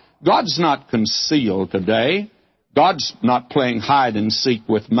God. God's not concealed today. God's not playing hide and seek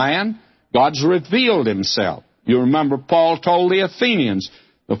with man. God's revealed Himself. You remember Paul told the Athenians,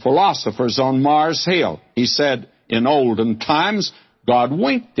 the philosophers on Mars Hill, he said, in olden times, God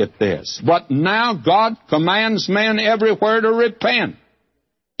winked at this. But now God commands men everywhere to repent.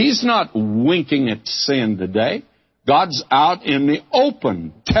 He's not winking at sin today. God's out in the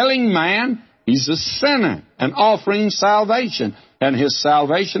open, telling man he's a sinner and offering salvation. And His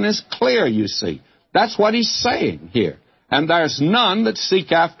salvation is clear, you see. That's what He's saying here. And there's none that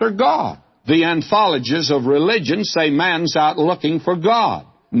seek after God. The anthologies of religion say man's out looking for God.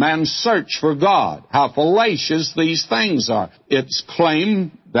 Man's search for God. How fallacious these things are. It's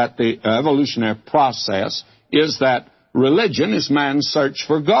claimed that the evolutionary process is that religion is man's search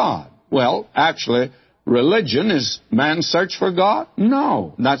for God. Well, actually, religion is man's search for God?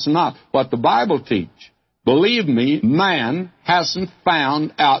 No, that's not what the Bible teaches. Believe me, man hasn't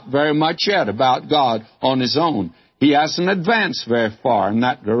found out very much yet about God on his own. He hasn't advanced very far in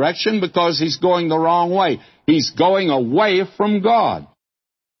that direction because he's going the wrong way. He's going away from God.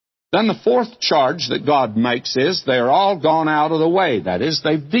 Then the fourth charge that God makes is they're all gone out of the way. That is,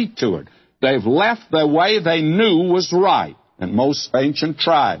 they've detoured. They've left the way they knew was right. And most ancient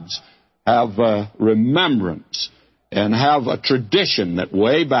tribes have remembrance and have a tradition that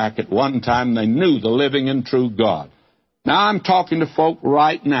way back at one time they knew the living and true God. Now I'm talking to folk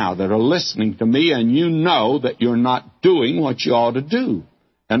right now that are listening to me, and you know that you're not doing what you ought to do.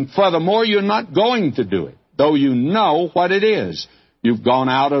 And furthermore, you're not going to do it, though you know what it is. You've gone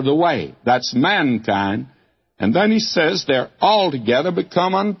out of the way. That's mankind. And then He says they're altogether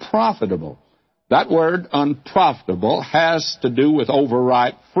become unprofitable. That word unprofitable has to do with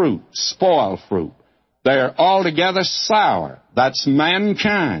overripe fruit, spoiled fruit. They're altogether sour. That's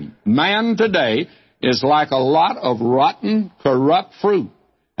mankind. Man today is like a lot of rotten, corrupt fruit.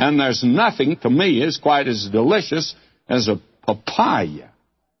 And there's nothing, to me, is quite as delicious as a papaya.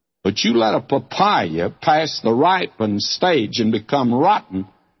 But you let a papaya pass the ripened stage and become rotten,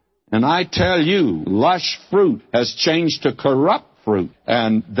 and I tell you, lush fruit has changed to corrupt fruit.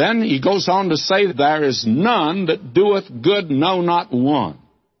 And then He goes on to say, there is none that doeth good, no, not one.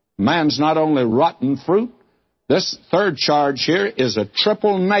 Man's not only rotten fruit. This third charge here is a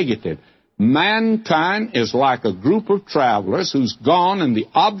triple negative. Mankind is like a group of travelers who's gone in the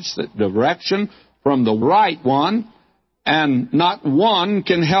opposite direction from the right one, and not one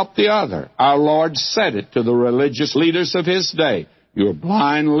can help the other. Our Lord said it to the religious leaders of His day. You're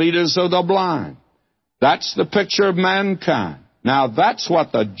blind leaders of the blind. That's the picture of mankind. Now, that's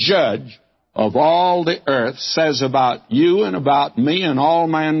what the judge of all the earth says about you and about me and all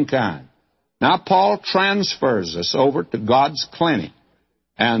mankind. Now, Paul transfers us over to God's clinic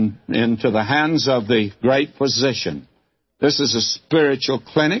and into the hands of the great physician. This is a spiritual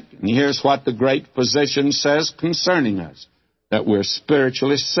clinic, and here's what the great physician says concerning us, that we're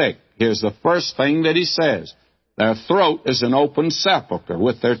spiritually sick. Here's the first thing that he says. Their throat is an open sepulchre.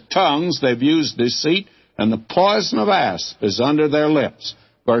 With their tongues they've used deceit, and the poison of asp is under their lips.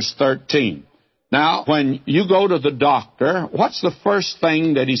 Verse 13. Now, when you go to the doctor, what's the first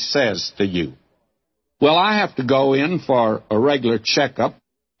thing that he says to you? Well, I have to go in for a regular checkup,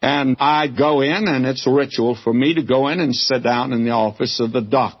 and I go in, and it's a ritual for me to go in and sit down in the office of the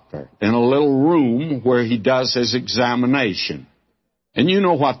doctor in a little room where he does his examination. And you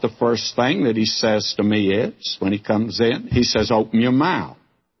know what the first thing that he says to me is when he comes in? He says, "Open your mouth."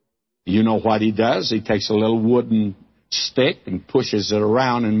 You know what he does? He takes a little wooden stick and pushes it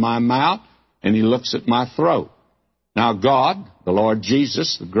around in my mouth, and he looks at my throat. Now, God, the Lord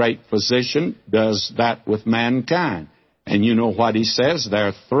Jesus, the great physician, does that with mankind. And you know what he says?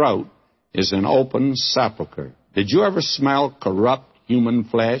 Their throat is an open sepulcher. Did you ever smell corrupt human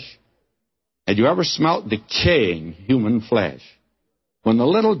flesh? Had you ever smelt decaying human flesh? When the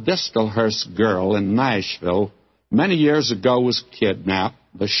little Distelhurst girl in Nashville many years ago was kidnapped,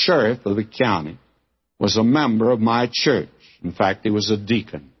 the sheriff of the county was a member of my church. In fact, he was a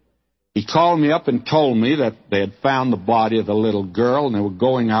deacon. He called me up and told me that they had found the body of the little girl and they were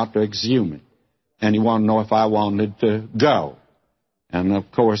going out to exhume it. And he wanted to know if I wanted to go. And,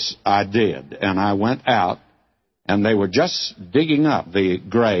 of course, I did. And I went out, and they were just digging up the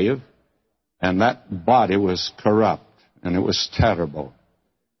grave, and that body was corrupt, and it was terrible.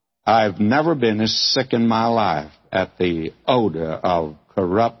 I've never been as sick in my life at the odor of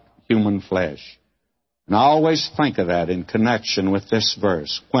corrupt human flesh. And I always think of that in connection with this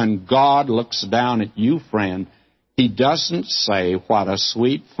verse. When God looks down at you, friend, He doesn't say what a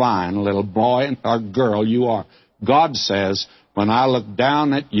sweet, fine little boy or girl you are. God says, when I look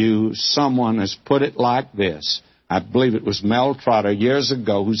down at you, someone has put it like this. I believe it was Mel Trotter years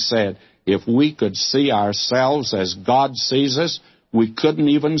ago who said, if we could see ourselves as God sees us, we couldn't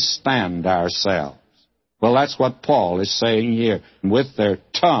even stand ourselves. Well, that's what Paul is saying here. With their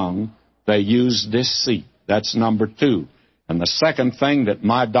tongue, they use deceit. That's number 2. And the second thing that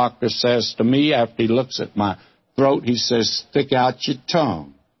my doctor says to me after he looks at my throat, he says, stick out your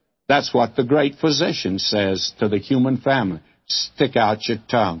tongue. That's what the great physician says to the human family. Stick out your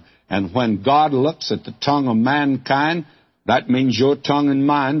tongue. And when God looks at the tongue of mankind, that means your tongue and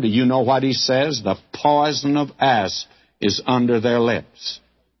mine. Do you know what he says? The poison of asp is under their lips.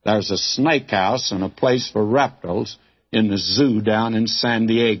 There's a snake house and a place for reptiles in the zoo down in San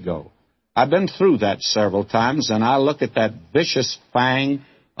Diego. I've been through that several times, and I look at that vicious fang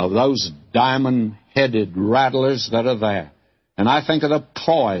of those diamond-headed rattlers that are there. And I think of the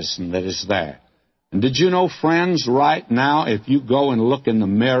poison that is there. And did you know, friends, right now, if you go and look in the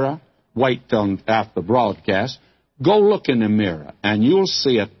mirror, wait till after the broadcast, go look in the mirror, and you'll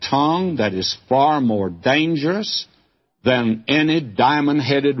see a tongue that is far more dangerous than any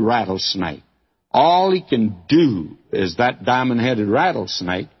diamond-headed rattlesnake. All he can do is that diamond-headed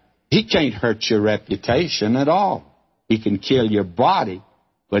rattlesnake. He can't hurt your reputation at all. He can kill your body,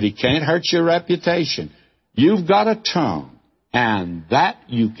 but he can't hurt your reputation. You've got a tongue, and that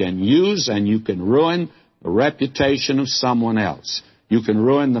you can use, and you can ruin the reputation of someone else. You can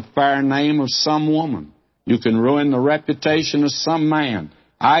ruin the fair name of some woman. You can ruin the reputation of some man.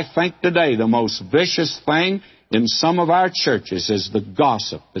 I think today the most vicious thing in some of our churches is the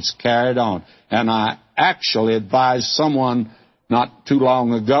gossip that's carried on. And I actually advised someone not too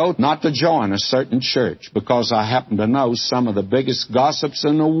long ago not to join a certain church because I happen to know some of the biggest gossips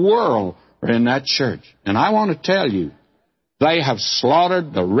in the world are in that church. And I want to tell you, they have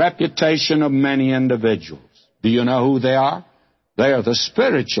slaughtered the reputation of many individuals. Do you know who they are? They are the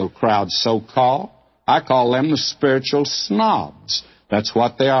spiritual crowd, so-called. I call them the spiritual snobs. That's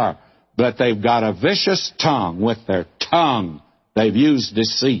what they are. But they've got a vicious tongue. With their tongue, they've used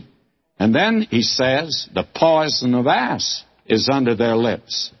deceit. And then he says, the poison of asp is under their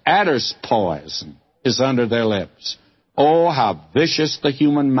lips. Adder's poison is under their lips. Oh, how vicious the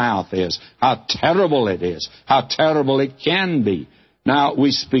human mouth is. How terrible it is. How terrible it can be. Now,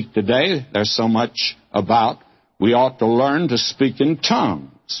 we speak today, there's so much about we ought to learn to speak in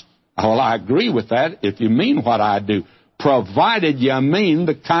tongues. Well, I agree with that if you mean what I do, provided you mean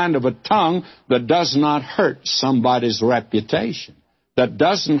the kind of a tongue that does not hurt somebody's reputation, that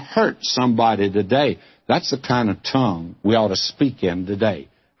doesn't hurt somebody today. That's the kind of tongue we ought to speak in today.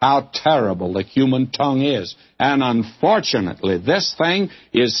 How terrible the human tongue is. And unfortunately, this thing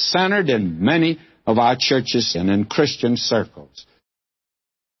is centered in many of our churches and in Christian circles.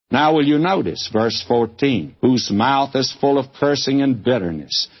 Now will you notice verse 14, whose mouth is full of cursing and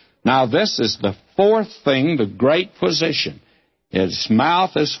bitterness. Now this is the fourth thing, the great physician. His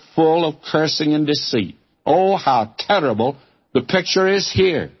mouth is full of cursing and deceit. Oh, how terrible the picture is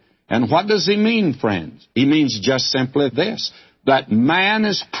here. And what does he mean, friends? He means just simply this, that man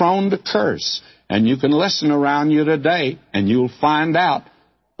is prone to curse. And you can listen around you today, and you'll find out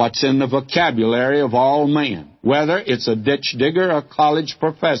what's in the vocabulary of all men, whether it's a ditch digger or a college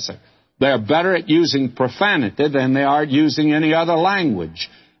professor. They're better at using profanity than they are at using any other language.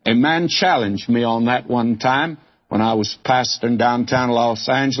 A man challenged me on that one time when I was pastoring downtown Los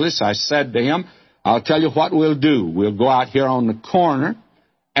Angeles. I said to him, I'll tell you what we'll do. We'll go out here on the corner,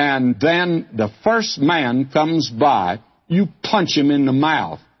 and then the first man comes by, you punch him in the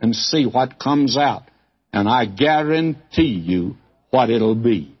mouth and see what comes out. And I guarantee you what it'll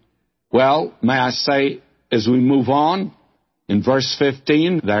be. Well, may I say, as we move on, in verse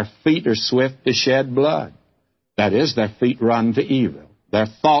 15, their feet are swift to shed blood. That is, their feet run to evil. Their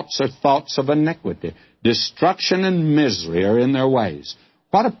thoughts are thoughts of iniquity. Destruction and misery are in their ways.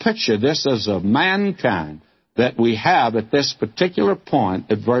 What a picture this is of mankind that we have at this particular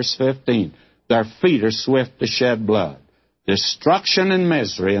point at verse 15. Their feet are swift to shed blood. Destruction and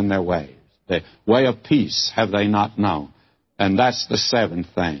misery in their ways. The way of peace have they not known. And that's the seventh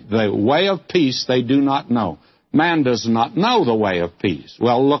thing. The way of peace they do not know. Man does not know the way of peace.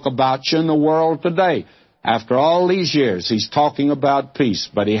 Well, look about you in the world today. After all these years, he's talking about peace,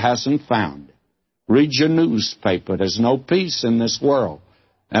 but he hasn't found it. Read your newspaper. There's no peace in this world.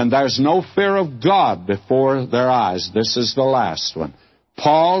 And there's no fear of God before their eyes. This is the last one.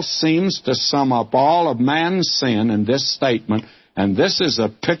 Paul seems to sum up all of man's sin in this statement, and this is a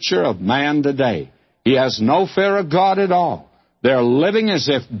picture of man today. He has no fear of God at all. They're living as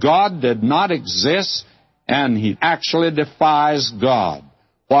if God did not exist, and he actually defies God.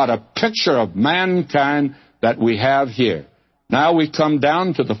 What a picture of mankind that we have here. Now we come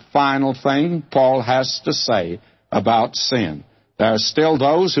down to the final thing Paul has to say about sin. There are still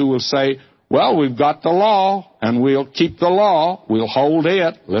those who will say, well, we've got the law, and we'll keep the law. We'll hold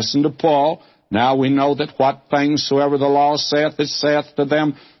it. Listen to Paul. Now we know that what things soever the law saith, it saith to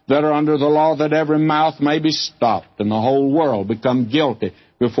them that are under the law, that every mouth may be stopped, and the whole world become guilty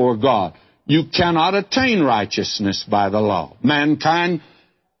before God. You cannot attain righteousness by the law. Mankind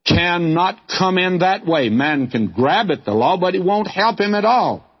cannot come in that way. Man can grab at the law, but it won't help him at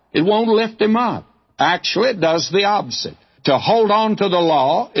all. It won't lift him up. Actually, it does the opposite. To hold on to the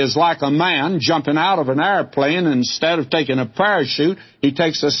law is like a man jumping out of an airplane, and instead of taking a parachute, he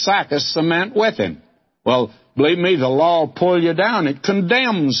takes a sack of cement with him. Well, believe me, the law will pull you down. It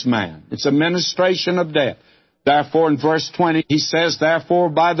condemns man. It's a ministration of death. Therefore, in verse 20, he says,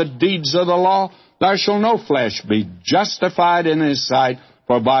 therefore, by the deeds of the law, there shall no flesh be justified in his sight,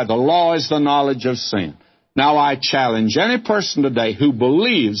 for by the law is the knowledge of sin. Now I challenge any person today who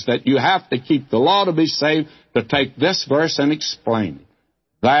believes that you have to keep the law to be saved to take this verse and explain it.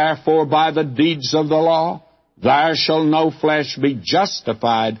 Therefore, by the deeds of the law, there shall no flesh be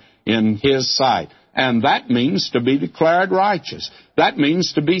justified in his sight. And that means to be declared righteous. That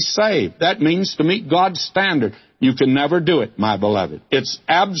means to be saved. That means to meet God's standard. You can never do it, my beloved. It's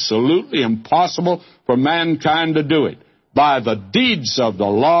absolutely impossible for mankind to do it. By the deeds of the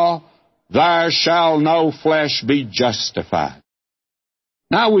law, there shall no flesh be justified.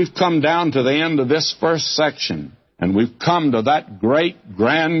 Now we've come down to the end of this first section, and we've come to that great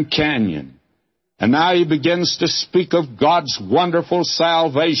Grand Canyon. And now he begins to speak of God's wonderful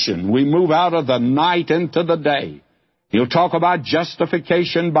salvation. We move out of the night into the day. He'll talk about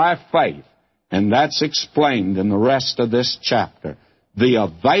justification by faith, and that's explained in the rest of this chapter. The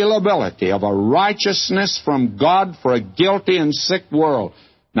availability of a righteousness from God for a guilty and sick world.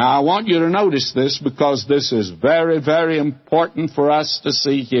 Now, I want you to notice this because this is very, very important for us to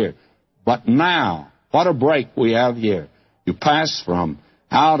see here. But now, what a break we have here. You pass from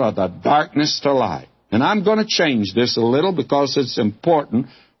out of the darkness to light. And I'm going to change this a little because it's important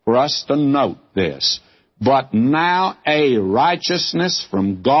for us to note this. But now a righteousness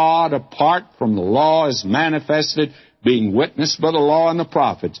from God apart from the law is manifested, being witnessed by the law and the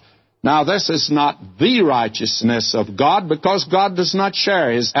prophets. Now, this is not the righteousness of God because God does not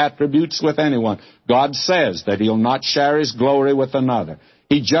share His attributes with anyone. God says that He'll not share His glory with another.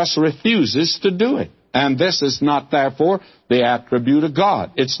 He just refuses to do it. And this is not, therefore, the attribute of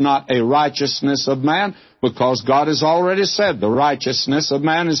God. It's not a righteousness of man because God has already said the righteousness of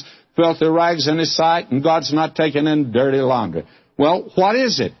man is filthy rags in His sight, and God's not taking in dirty laundry. Well, what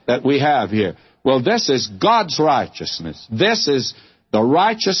is it that we have here? Well, this is God's righteousness. This is the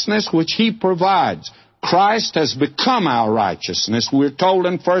righteousness which He provides. Christ has become our righteousness. We're told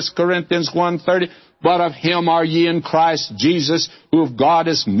in 1 Corinthians 1:30, but of Him are ye in Christ Jesus, who of God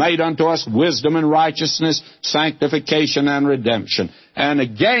is made unto us wisdom and righteousness, sanctification and redemption. And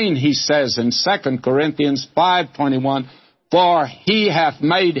again he says in 2 Corinthians 5:21, for He hath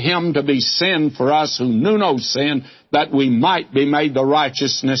made Him to be sin for us who knew no sin, that we might be made the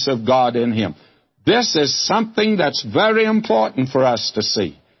righteousness of God in Him. This is something that's very important for us to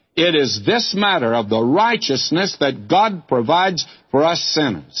see. It is this matter of the righteousness that God provides for us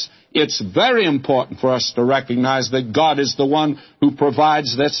sinners. it's very important for us to recognize that God is the one who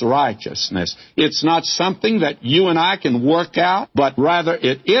provides this righteousness. It's not something that you and I can work out, but rather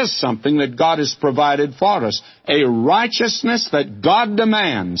it is something that God has provided for us. A righteousness that God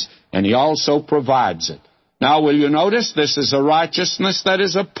demands, and He also provides it. Now, will you notice this is a righteousness that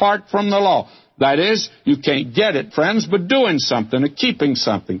is apart from the law? That is, you can't get it, friends, but doing something or keeping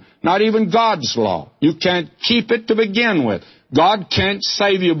something. Not even God's law. You can't keep it to begin with. God can't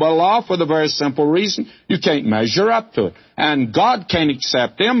save you by law for the very simple reason you can't measure up to it. And God can't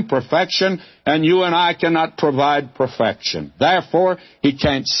accept imperfection, and you and I cannot provide perfection. Therefore, He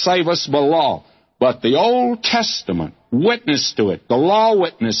can't save us by law. But the Old Testament witnessed to it. The law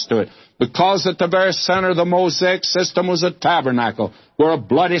witnessed to it. Because at the very center of the Mosaic system was a tabernacle where a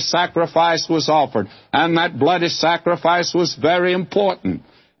bloody sacrifice was offered. And that bloody sacrifice was very important.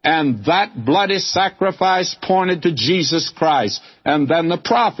 And that bloody sacrifice pointed to Jesus Christ. And then the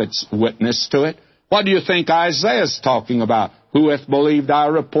prophets witnessed to it. What do you think Isaiah is talking about? Who hath believed our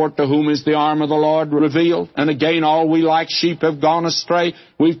report, to whom is the arm of the Lord revealed? And again, all we like sheep have gone astray.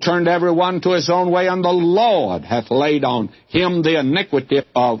 We've turned every one to his own way, and the Lord hath laid on him the iniquity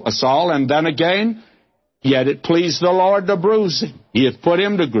of us all. And then again, yet it pleased the Lord to bruise him. He hath put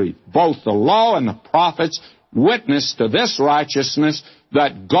him to grief. Both the law and the prophets witness to this righteousness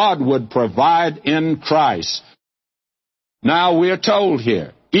that God would provide in Christ. Now we are told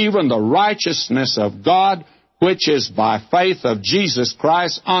here, even the righteousness of God, which is by faith of Jesus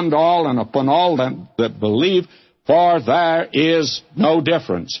Christ unto all and upon all them that believe, for there is no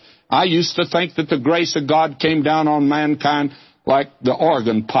difference. I used to think that the grace of God came down on mankind like the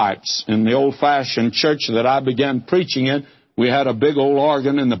organ pipes in the old-fashioned church that I began preaching in. We had a big old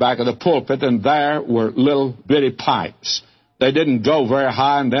organ in the back of the pulpit, and there were little bitty pipes. They didn't go very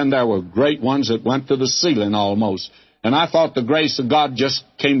high, and then there were great ones that went to the ceiling almost. And I thought the grace of God just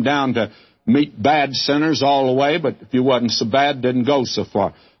came down to meet bad sinners all the way, but if you wasn't so bad, didn't go so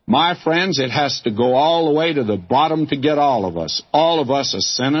far. My friends, it has to go all the way to the bottom to get all of us. All of us are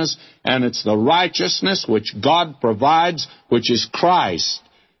sinners, and it's the righteousness which God provides, which is Christ.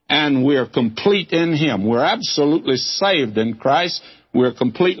 And we're complete in Him. We're absolutely saved in Christ. We're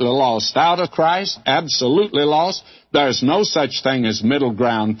completely lost out of Christ, absolutely lost. There's no such thing as middle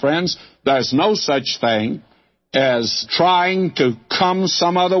ground, friends. There's no such thing as trying to come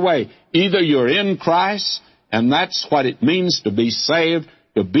some other way. Either you're in Christ, and that's what it means to be saved,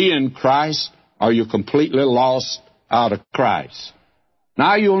 to be in Christ, or you're completely lost out of Christ.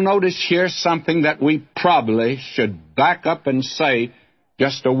 Now you'll notice here something that we probably should back up and say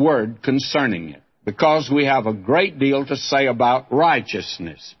just a word concerning it, because we have a great deal to say about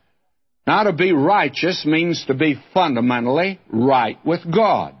righteousness. Now, to be righteous means to be fundamentally right with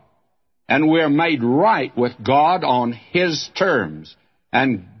God. And we're made right with God on His terms.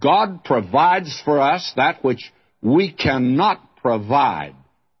 And God provides for us that which we cannot provide.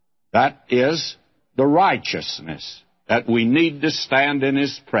 That is the righteousness that we need to stand in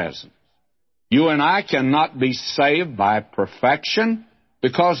His presence. You and I cannot be saved by perfection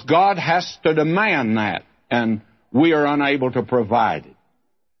because God has to demand that, and we are unable to provide it.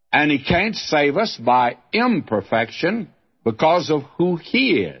 And He can't save us by imperfection because of who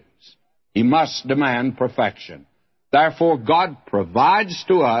He is. He must demand perfection. Therefore, God provides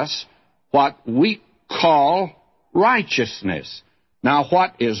to us what we call righteousness. Now,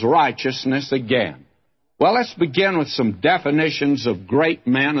 what is righteousness again? Well, let's begin with some definitions of great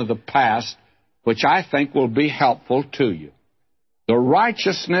men of the past, which I think will be helpful to you. The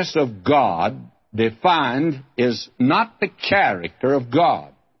righteousness of God defined is not the character of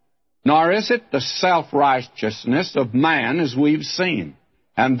God, nor is it the self-righteousness of man as we've seen.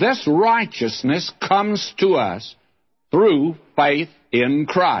 And this righteousness comes to us through faith in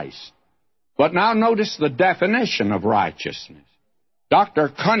Christ. But now notice the definition of righteousness. Dr.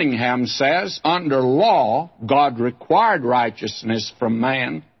 Cunningham says, under law, God required righteousness from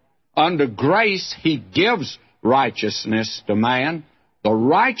man. Under grace, He gives righteousness to man. The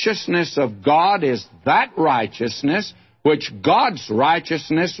righteousness of God is that righteousness which God's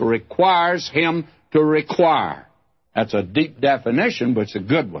righteousness requires Him to require. That's a deep definition, but it's a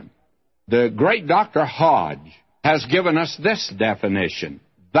good one. The great Dr. Hodge has given us this definition: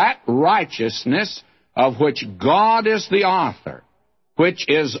 that righteousness of which God is the author, which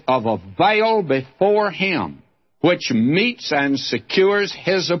is of avail before Him, which meets and secures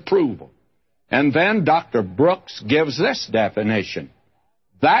His approval. And then Dr. Brooks gives this definition: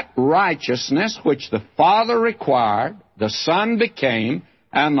 that righteousness which the Father required, the Son became,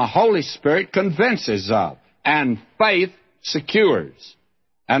 and the Holy Spirit convinces of, and faith secures.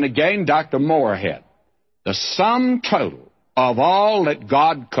 And again, Dr. Moorhead: the sum total of all that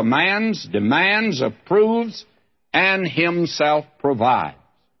God commands, demands, approves, and Himself provides.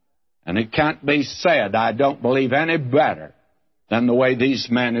 And it can't be said, I don't believe, any better than the way these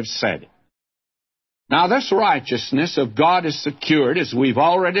men have said it. Now, this righteousness of God is secured, as we've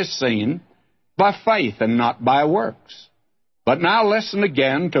already seen, by faith and not by works. But now listen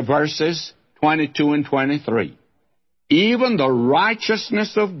again to verses 22 and 23. Even the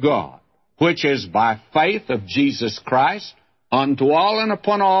righteousness of God, which is by faith of Jesus Christ, unto all and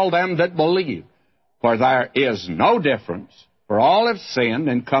upon all them that believe. For there is no difference, for all have sinned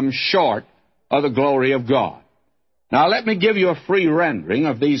and come short of the glory of God. Now let me give you a free rendering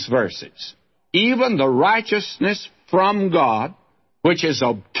of these verses. Even the righteousness from God, which is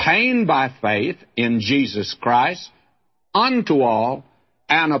obtained by faith in Jesus Christ, unto all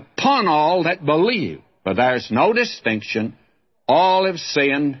and upon all that believe. For there is no distinction. All have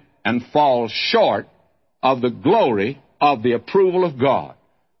sinned and fall short of the glory of the approval of God.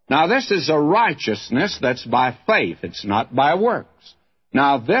 Now, this is a righteousness that's by faith. It's not by works.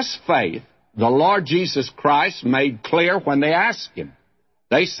 Now, this faith, the Lord Jesus Christ made clear when they asked Him.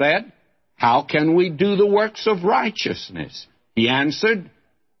 They said, how can we do the works of righteousness? He answered,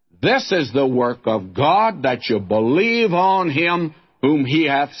 this is the work of God, that you believe on Him whom He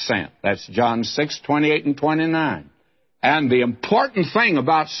hath sent. That's John 6:28 and 29. And the important thing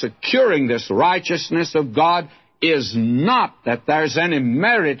about securing this righteousness of God is not that there's any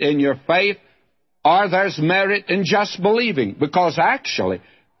merit in your faith or there's merit in just believing, because actually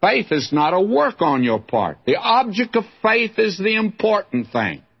faith is not a work on your part. The object of faith is the important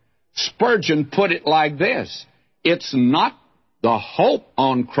thing. Spurgeon put it like this: it's not the hope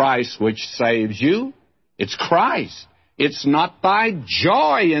on Christ which saves you, it's Christ. It's not thy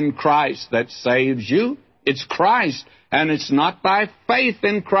joy in Christ that saves you, it's Christ. And it's not thy faith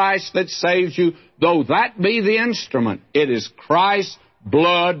in Christ that saves you, though that be the instrument. It is Christ's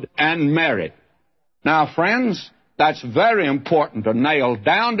blood and merit. Now, friends, that's very important to nail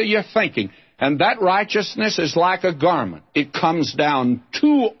down to your thinking. And that righteousness is like a garment. It comes down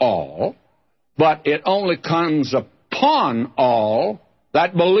to all, but it only comes upon all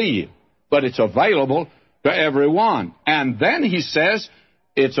that believe. But it's available to everyone. And then he says,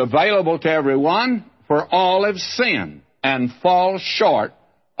 it's available to everyone, for all have sinned and fall short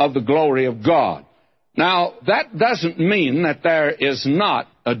of the glory of God. Now, that doesn't mean that there is not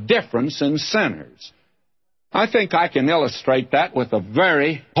a difference in sinners. I think I can illustrate that with a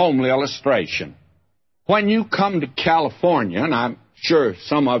very homely illustration. When you come to California, and I'm sure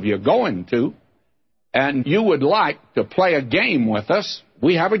some of you are going to, and you would like to play a game with us,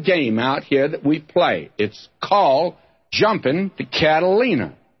 we have a game out here that we play. It's called Jumping to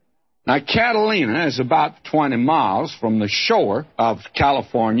Catalina. Now, Catalina is about 20 miles from the shore of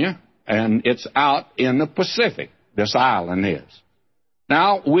California, and it's out in the Pacific, this island is.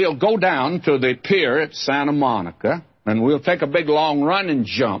 Now, we'll go down to the pier at Santa Monica, and we'll take a big long run and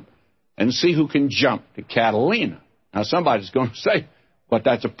jump and see who can jump to Catalina. Now, somebody's going to say, but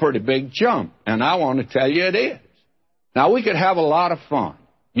that's a pretty big jump, and I want to tell you it is. Now, we could have a lot of fun.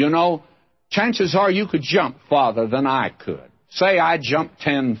 You know, chances are you could jump farther than I could. Say I jumped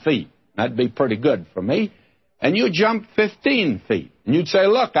 10 feet. That'd be pretty good for me. And you jumped 15 feet. And you'd say,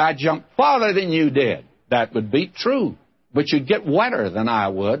 look, I jumped farther than you did. That would be true. But you'd get wetter than I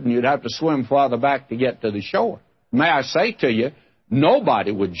would, and you'd have to swim farther back to get to the shore. May I say to you,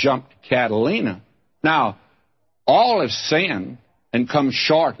 nobody would jump to Catalina. Now, all have sinned and come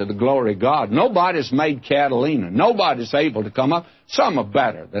short of the glory of God. Nobody's made Catalina. Nobody's able to come up. Some are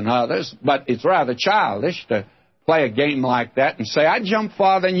better than others, but it's rather childish to play a game like that and say, I jump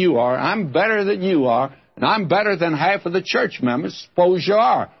farther than you are, I'm better than you are, and I'm better than half of the church members. Suppose you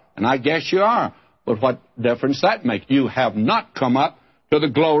are, and I guess you are. But what difference that makes? You have not come up to the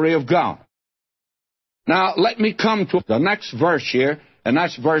glory of God. Now, let me come to the next verse here, and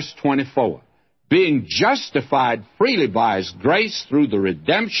that's verse 24. Being justified freely by His grace through the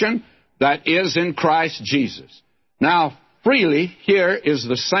redemption that is in Christ Jesus. Now, freely here is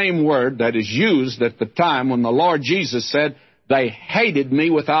the same word that is used at the time when the Lord Jesus said, they hated me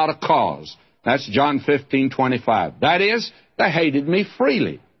without a cause. That's John 15:25. That is, they hated me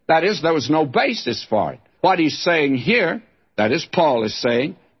freely. That is, there was no basis for it. What he's saying here, that is, Paul is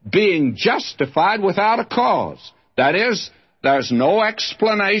saying, being justified without a cause. That is, there's no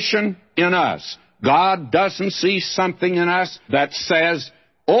explanation in us. God doesn't see something in us that says,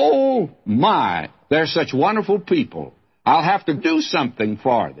 oh my, they're such wonderful people, I'll have to do something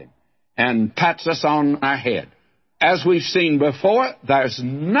for them, and pats us on our head. As we've seen before, there's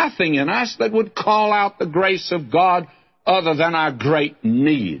nothing in us that would call out the grace of God other than our great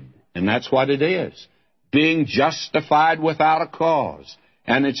need. And that's what it is. being justified without a cause.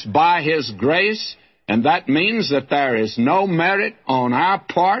 And it's by His grace, and that means that there is no merit on our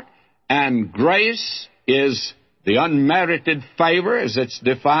part, and grace is the unmerited favor, as it's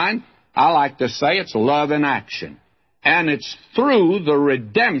defined. I like to say it's love in action. And it's through the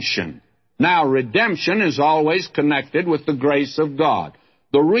redemption. Now, redemption is always connected with the grace of God.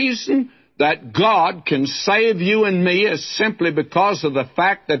 The reason that God can save you and me is simply because of the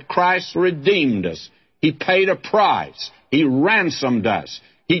fact that Christ redeemed us. He paid a price. He ransomed us.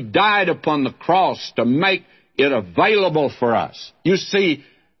 He died upon the cross to make it available for us. You see,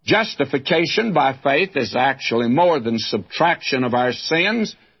 justification by faith is actually more than subtraction of our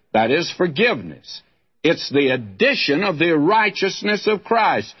sins. That is forgiveness. It's the addition of the righteousness of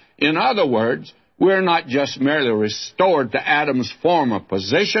Christ. In other words, we're not just merely restored to Adam's former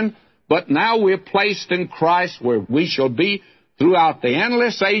position, but now we're placed in Christ, where we shall be throughout the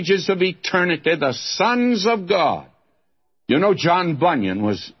endless ages of eternity, the sons of God. You know, John Bunyan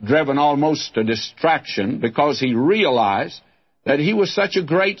was driven almost to distraction because he realized that he was such a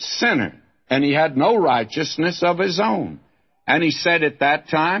great sinner, and he had no righteousness of his own. And he said at that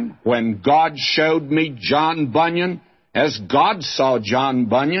time, when God showed me John Bunyan as God saw John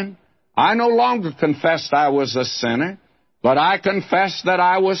Bunyan, I no longer confessed I was a sinner, but I confessed that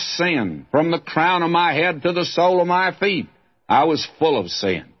I was sin. From the crown of my head to the sole of my feet, I was full of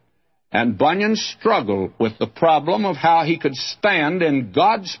sin. And Bunyan struggled with the problem of how he could stand in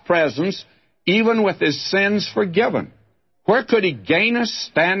God's presence even with his sins forgiven. Where could he gain a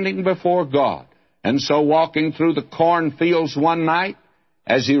standing before God? And so walking through the cornfields one night,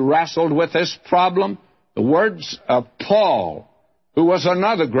 as he wrestled with this problem, the words of Paul, who was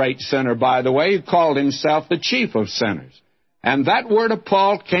another great sinner, by the way, who called himself the chief of sinners. And that word of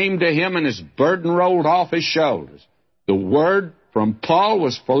Paul came to him, and his burden rolled off his shoulders. The word from Paul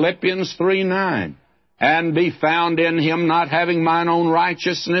was Philippians 3:9. And be found in him, not having mine own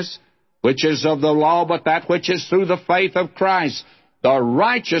righteousness, which is of the law, but that which is through the faith of Christ, the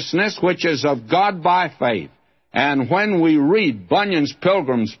righteousness which is of God by faith. And when we read Bunyan's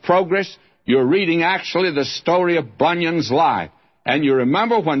Pilgrim's Progress, you're reading actually the story of Bunyan's life. And you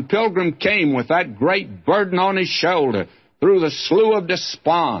remember when Pilgrim came with that great burden on his shoulder through the Slough of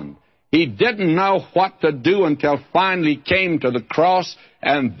Despond. He didn't know what to do until finally he came to the cross,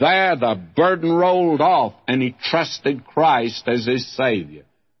 and there the burden rolled off, and he trusted Christ as his Savior.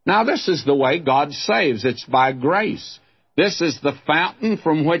 Now, this is the way God saves. It's by grace. This is the fountain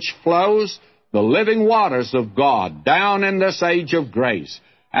from which flows the living waters of God down in this age of grace.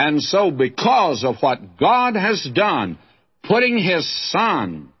 And so, because of what God has done, putting His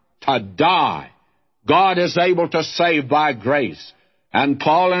Son to die, God is able to save by grace. And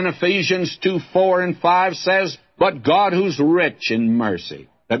Paul in Ephesians 2:4 and 5 says, but God who's rich in mercy.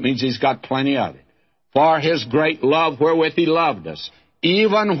 That means He's got plenty of it. For His great love wherewith He loved us,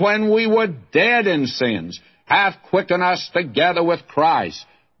 even when we were dead in sins, hath quickened us together with Christ.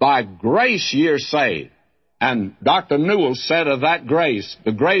 By grace ye are saved. And Dr. Newell said of that grace,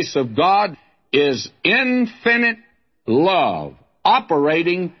 the grace of God is infinite love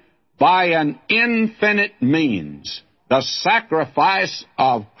operating by an infinite means. The sacrifice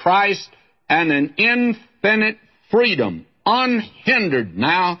of Christ and an infinite freedom, unhindered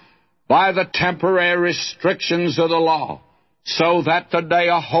now by the temporary restrictions of the law. So that today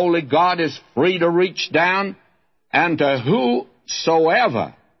a holy God is free to reach down, and to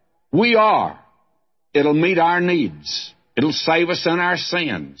whosoever we are, it'll meet our needs. It'll save us in our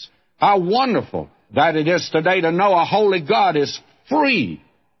sins. How wonderful that it is today to know a holy God is free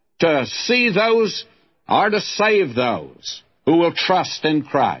to see those or to save those who will trust in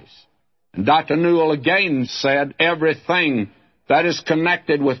Christ. And Dr. Newell again said, everything that is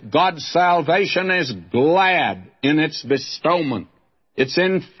connected with God's salvation is glad in its bestowment. It's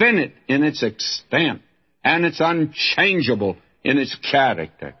infinite in its extent, and it's unchangeable in its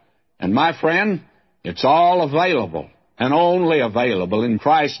character. And my friend, it's all available, and only available in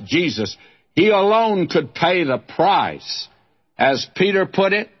Christ Jesus. He alone could pay the price. As Peter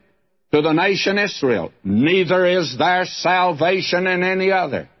put it to the nation Israel, neither is there salvation in any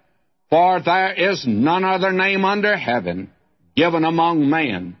other, for there is none other name under heaven given among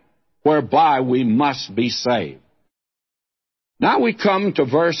men whereby we must be saved. Now we come to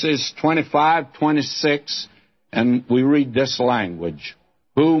verses 25, 26, and we read this language.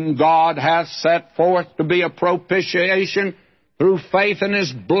 Whom God hath set forth to be a propitiation through faith in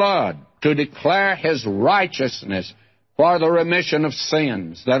His blood, to declare His righteousness for the remission of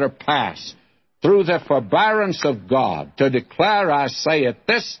sins that are past, through the forbearance of God, to declare, I say at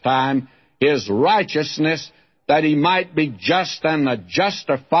this time, His righteousness, that he might be just and the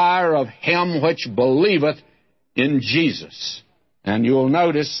justifier of him which believeth in Jesus. And you'll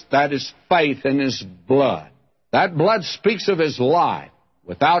notice that is faith in his blood. That blood speaks of his life.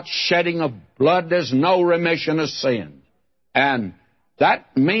 Without shedding of blood, there's no remission of sin. And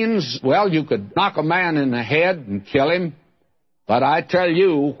that means, well, you could knock a man in the head and kill him, but I tell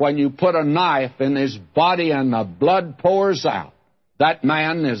you, when you put a knife in his body and the blood pours out, that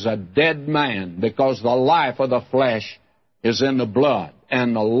man is a dead man, because the life of the flesh is in the blood.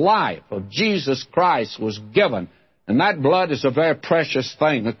 And the life of Jesus Christ was given. And that blood is a very precious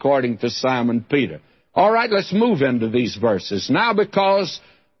thing, according to Simon Peter. All right, let's move into these verses. Now, because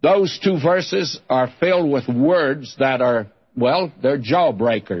those two verses are filled with words that are, well, they're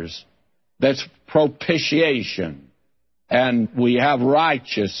jawbreakers. That's propitiation. And we have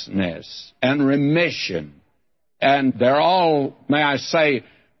righteousness and remission. And they're all, may I say,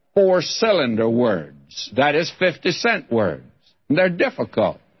 4-cylinder words. That is 50-cent words. And they're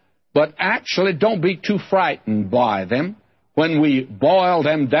difficult. But actually, don't be too frightened by them. When we boil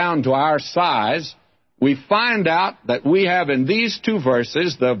them down to our size, we find out that we have in these two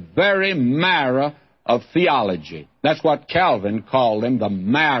verses the very marrow of theology. That's what Calvin called them, the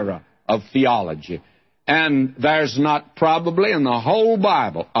marrow of theology. And there's not probably in the whole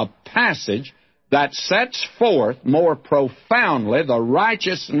Bible a passage that sets forth more profoundly the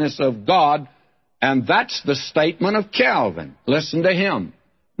righteousness of God, and that's the statement of Calvin. Listen to him.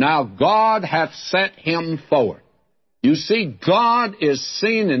 Now God hath set him forth. You see, God is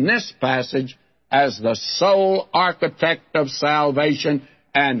seen in this passage as the sole architect of salvation,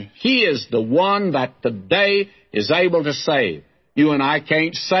 and he is the one that today is able to save. You and I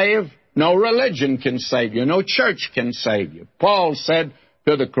can't save. No religion can save you. No church can save you. Paul said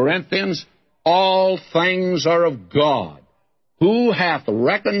to the Corinthians, all things are of God, who hath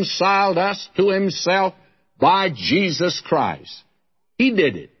reconciled us to himself by Jesus Christ. He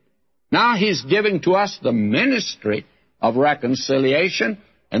did it. Now he's giving to us the ministry of reconciliation,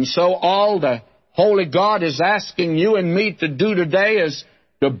 and so all the Holy God is asking you and me to do today is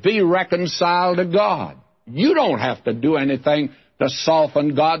to be reconciled to God. You don't have to do anything to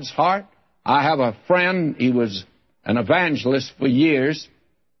soften God's heart. I have a friend, he was an evangelist for years.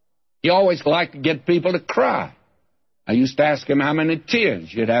 He always liked to get people to cry. I used to ask him how many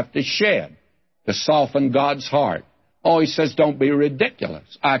tears you'd have to shed to soften God's heart. Oh, he says, don't be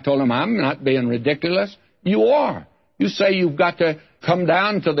ridiculous. I told him, I'm not being ridiculous. You are. You say you've got to come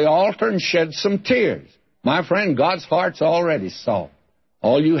down to the altar and shed some tears. My friend, God's heart's already soft.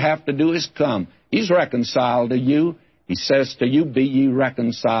 All you have to do is come. He's reconciled to you. He says to you, be ye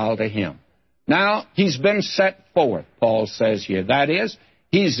reconciled to him. Now, he's been set forth, Paul says here. That is,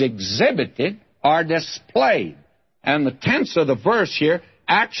 he's exhibited or displayed. And the tense of the verse here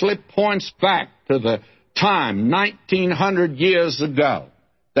actually points back to the time, 1900 years ago,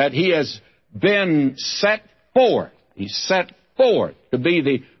 that he has been set forth. He's set forth to be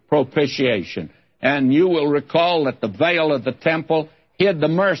the propitiation. And you will recall that the veil of the temple hid the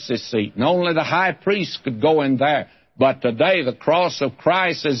mercy seat, and only the high priest could go in there. But today the cross of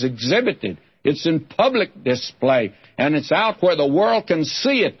Christ is exhibited. It's in public display, and it's out where the world can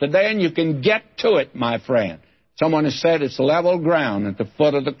see it today, and you can get to it, my friend. Someone has said it's level ground at the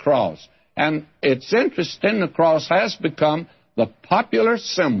foot of the cross. And it's interesting, the cross has become the popular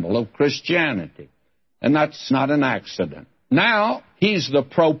symbol of Christianity. And that's not an accident. Now, he's the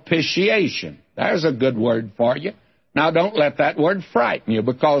propitiation. There's a good word for you. Now, don't let that word frighten you,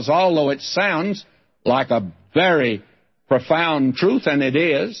 because although it sounds like a very profound truth, and it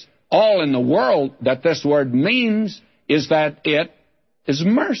is, all in the world that this word means is that it is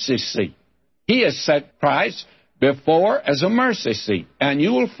mercy seat. He has set Christ before as a mercy seat. And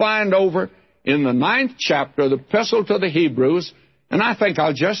you will find over in the 9th chapter of the Epistle to the Hebrews, and I think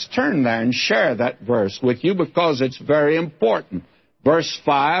I'll just turn there and share that verse with you because it's very important. Verse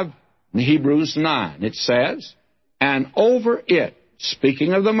 5 in Hebrews 9, it says, and over it,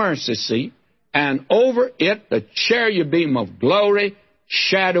 speaking of the mercy seat, and over it the cherubim of glory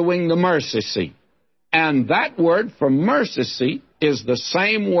shadowing the mercy seat. And that word for mercy seat is the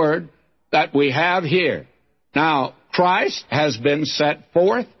same word that we have here. Now, Christ has been set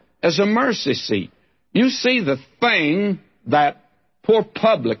forth as a mercy seat. You see the thing that poor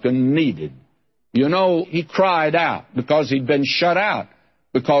publican needed. You know, he cried out because he'd been shut out,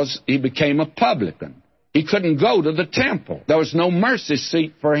 because he became a publican. He couldn't go to the temple. There was no mercy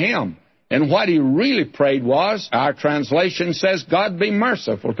seat for him. And what he really prayed was, our translation says, God be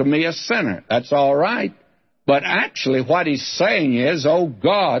merciful to me, a sinner. That's all right. But actually what he's saying is, oh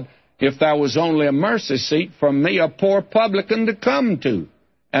God, if there was only a mercy seat for me, a poor publican, to come to.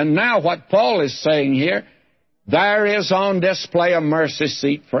 And now what Paul is saying here, There is on display a mercy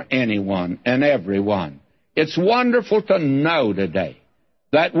seat for anyone and everyone. It's wonderful to know today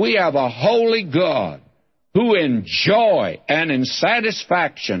that we have a holy God who in joy and in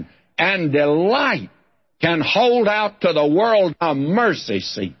satisfaction and delight can hold out to the world a mercy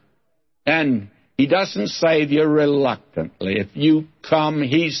seat. And He doesn't save you reluctantly. If you come,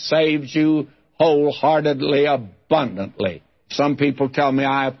 He saves you wholeheartedly, abundantly. Some people tell me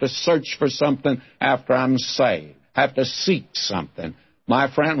I have to search for something after I'm saved. I have to seek something.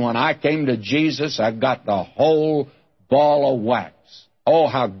 My friend, when I came to Jesus, I got the whole ball of wax. Oh,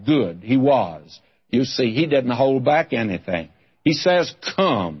 how good He was. You see, He didn't hold back anything. He says,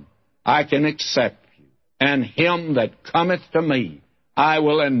 come, I can accept you. And him that cometh to me, I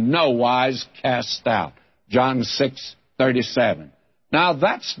will in no wise cast out. John 6:37. Now,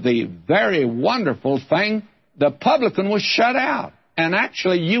 that's the very wonderful thing. The publican was shut out. And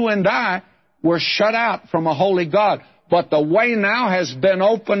actually, you and I were shut out from a holy God. But the way now has been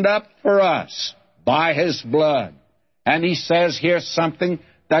opened up for us by His blood. And He says here something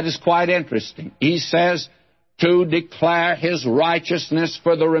that is quite interesting. He says to declare His righteousness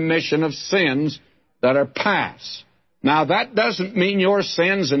for the remission of sins that are past. Now, that doesn't mean your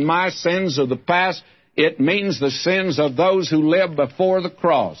sins and my sins of the past. It means the sins of those who lived before the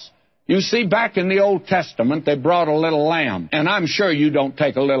cross. You see, back in the Old Testament, they brought a little lamb. And I'm sure you don't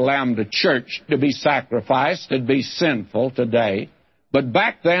take a little lamb to church to be sacrificed. It'd be sinful today. But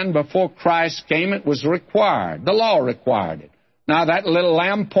back then, before Christ came, it was required. The law required it. Now, that little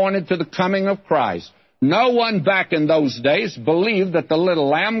lamb pointed to the coming of Christ. No one back in those days believed that the little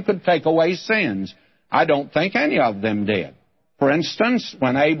lamb could take away sins. I don't think any of them did. For instance,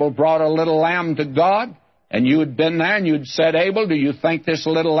 when Abel brought a little lamb to God, and you had been there and you'd said, Abel, do you think this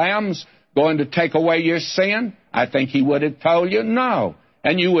little lamb's going to take away your sin? I think he would have told you, no.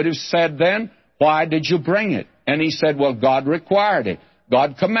 And you would have said then, why did you bring it? And he said, well, God required it.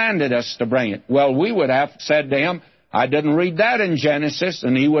 God commanded us to bring it. Well, we would have said to him, I didn't read that in Genesis.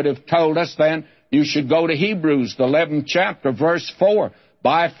 And he would have told us then, you should go to Hebrews, the 11th chapter, verse 4.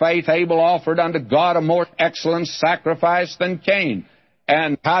 By faith Abel offered unto God a more excellent sacrifice than Cain.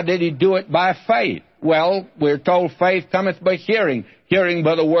 And how did he do it? By faith. Well, we're told faith cometh by hearing, hearing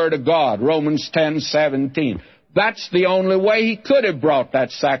by the word of God, Romans 10:17. That's the only way he could have brought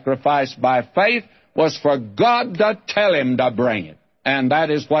that sacrifice by faith, was for God to tell him to bring it. And that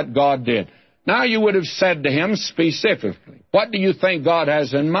is what God did. Now you would have said to him specifically, what do you think God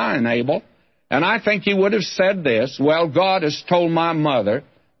has in mind, Abel? And I think he would have said this, well, God has told my mother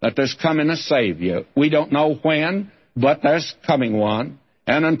that there's coming a Savior. We don't know when, but there's coming one.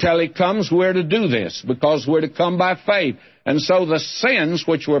 And until He comes, we're to do this, because we're to come by faith. And so the sins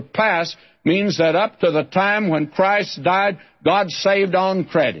which were past means that up to the time when Christ died, God saved on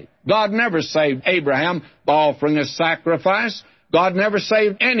credit. God never saved Abraham by offering a sacrifice. God never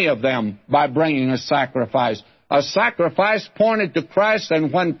saved any of them by bringing a sacrifice. A sacrifice pointed to Christ,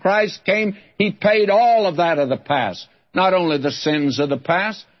 and when Christ came, He paid all of that of the past. Not only the sins of the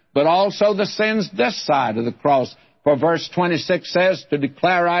past, but also the sins this side of the cross. For verse 26 says, to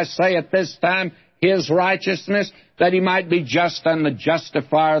declare, I say, at this time, His righteousness, that He might be just and the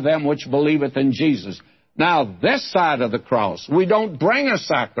justifier of them which believeth in Jesus. Now, this side of the cross, we don't bring a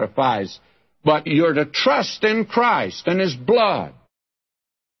sacrifice, but you're to trust in Christ and His blood.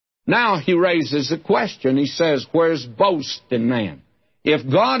 Now he raises a question. He says, where's boast in man?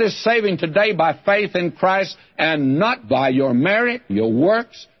 If God is saving today by faith in Christ and not by your merit, your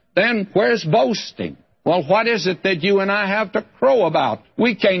works, then where's boasting? Well, what is it that you and I have to crow about?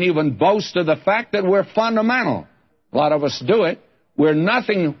 We can't even boast of the fact that we're fundamental. A lot of us do it. We're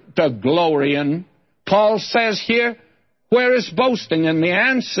nothing to glory in. Paul says here, where is boasting? And the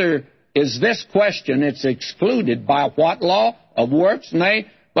answer is this question. It's excluded by what law? Of works? Nay,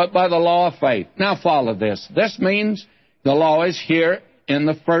 but by the law of faith. Now follow this. This means the law is here in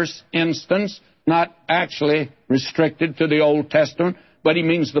the first instance, not actually restricted to the Old Testament, but he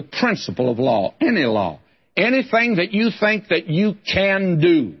means the principle of law, any law. Anything that you think that you can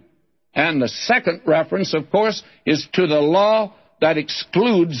do. And the second reference, of course, is to the law that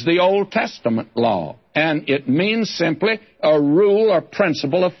excludes the Old Testament law. And it means simply a rule or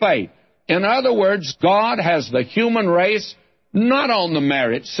principle of faith. In other words, God has the human race not on the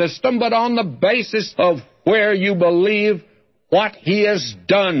merit system, but on the basis of where you believe what He has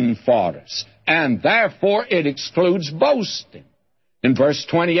done for us. And therefore, it excludes boasting. In verse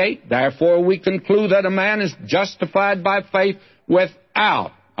 28, therefore we conclude that a man is justified by faith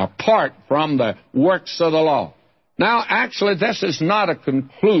without, apart from the works of the law. Now, actually, this is not a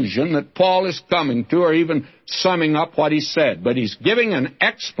conclusion that Paul is coming to or even summing up what he said, but he's giving an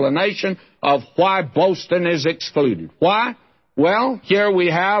explanation of why boasting is excluded. Why? Well, here we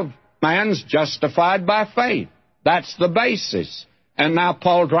have man's justified by faith. That's the basis. And now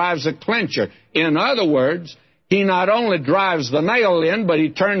Paul drives a clincher. In other words, he not only drives the nail in, but he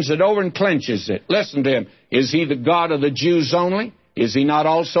turns it over and clinches it. Listen to him. Is he the God of the Jews only? Is he not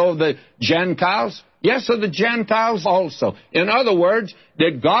also of the Gentiles? Yes, of the Gentiles also. In other words,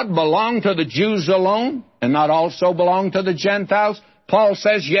 did God belong to the Jews alone and not also belong to the Gentiles? Paul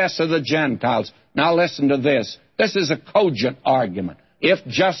says yes, of the Gentiles. Now listen to this. This is a cogent argument. If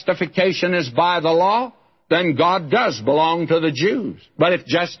justification is by the law, then God does belong to the Jews. But if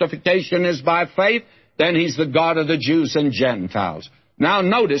justification is by faith, then he's the God of the Jews and Gentiles. Now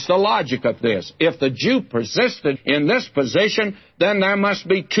notice the logic of this. If the Jew persisted in this position, then there must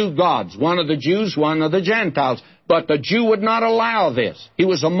be two gods, one of the Jews, one of the Gentiles. But the Jew would not allow this. He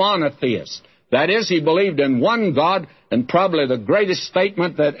was a monotheist. That is, he believed in one God, and probably the greatest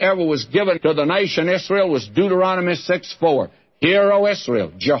statement that ever was given to the nation Israel was Deuteronomy 6:4. Hear, O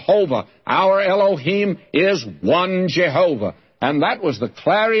Israel, Jehovah, our Elohim, is one Jehovah. And that was the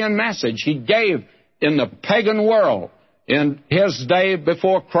clarion message he gave in the pagan world in his day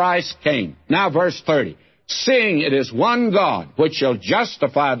before Christ came. Now verse 30. Seeing it is one God, which shall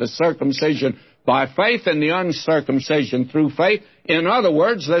justify the circumcision by faith and the uncircumcision through faith. In other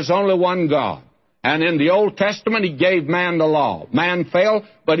words, there's only one God. And in the Old Testament, he gave man the law. Man fell,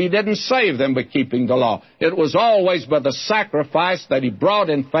 but he didn't save them by keeping the law. It was always by the sacrifice that he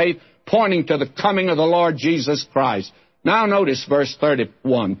brought in faith, pointing to the coming of the Lord Jesus Christ. Now notice verse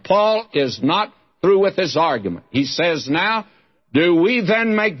 31. Paul is not through with his argument. He says now, do we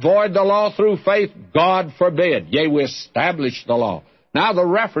then make void the law through faith? God forbid. Yea, we establish the law. Now the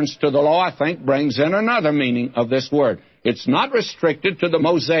reference to the law, I think, brings in another meaning of this word. It's not restricted to the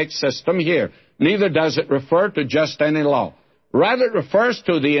Mosaic system here. Neither does it refer to just any law. Rather, it refers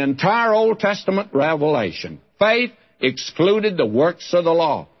to the entire Old Testament revelation. Faith excluded the works of the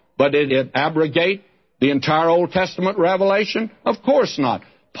law. But did it abrogate the entire Old Testament revelation? Of course not.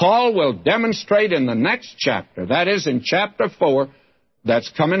 Paul will demonstrate in the next chapter, that is in chapter 4, that's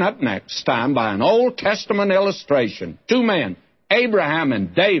coming up next time, by an Old Testament illustration, two men, Abraham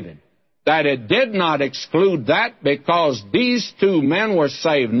and David, that it did not exclude that because these two men were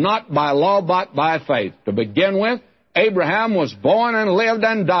saved not by law but by faith. To begin with, Abraham was born and lived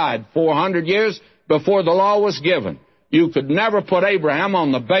and died 400 years before the law was given. You could never put Abraham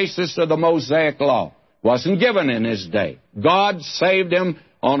on the basis of the Mosaic law. It wasn't given in his day. God saved him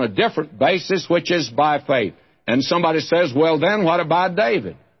on a different basis, which is by faith. And somebody says, well, then what about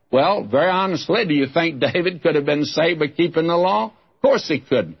David? Well, very honestly, do you think David could have been saved by keeping the law? Of course he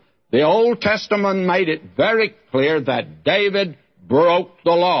couldn't. The Old Testament made it very clear that David broke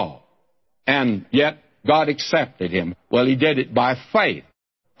the law, and yet God accepted him. Well, he did it by faith.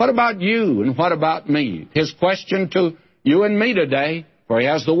 What about you and what about me? His question to you and me today, for he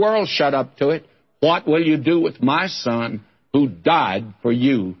has the world shut up to it, what will you do with my son who died for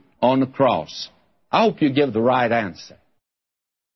you on the cross? I hope you give the right answer.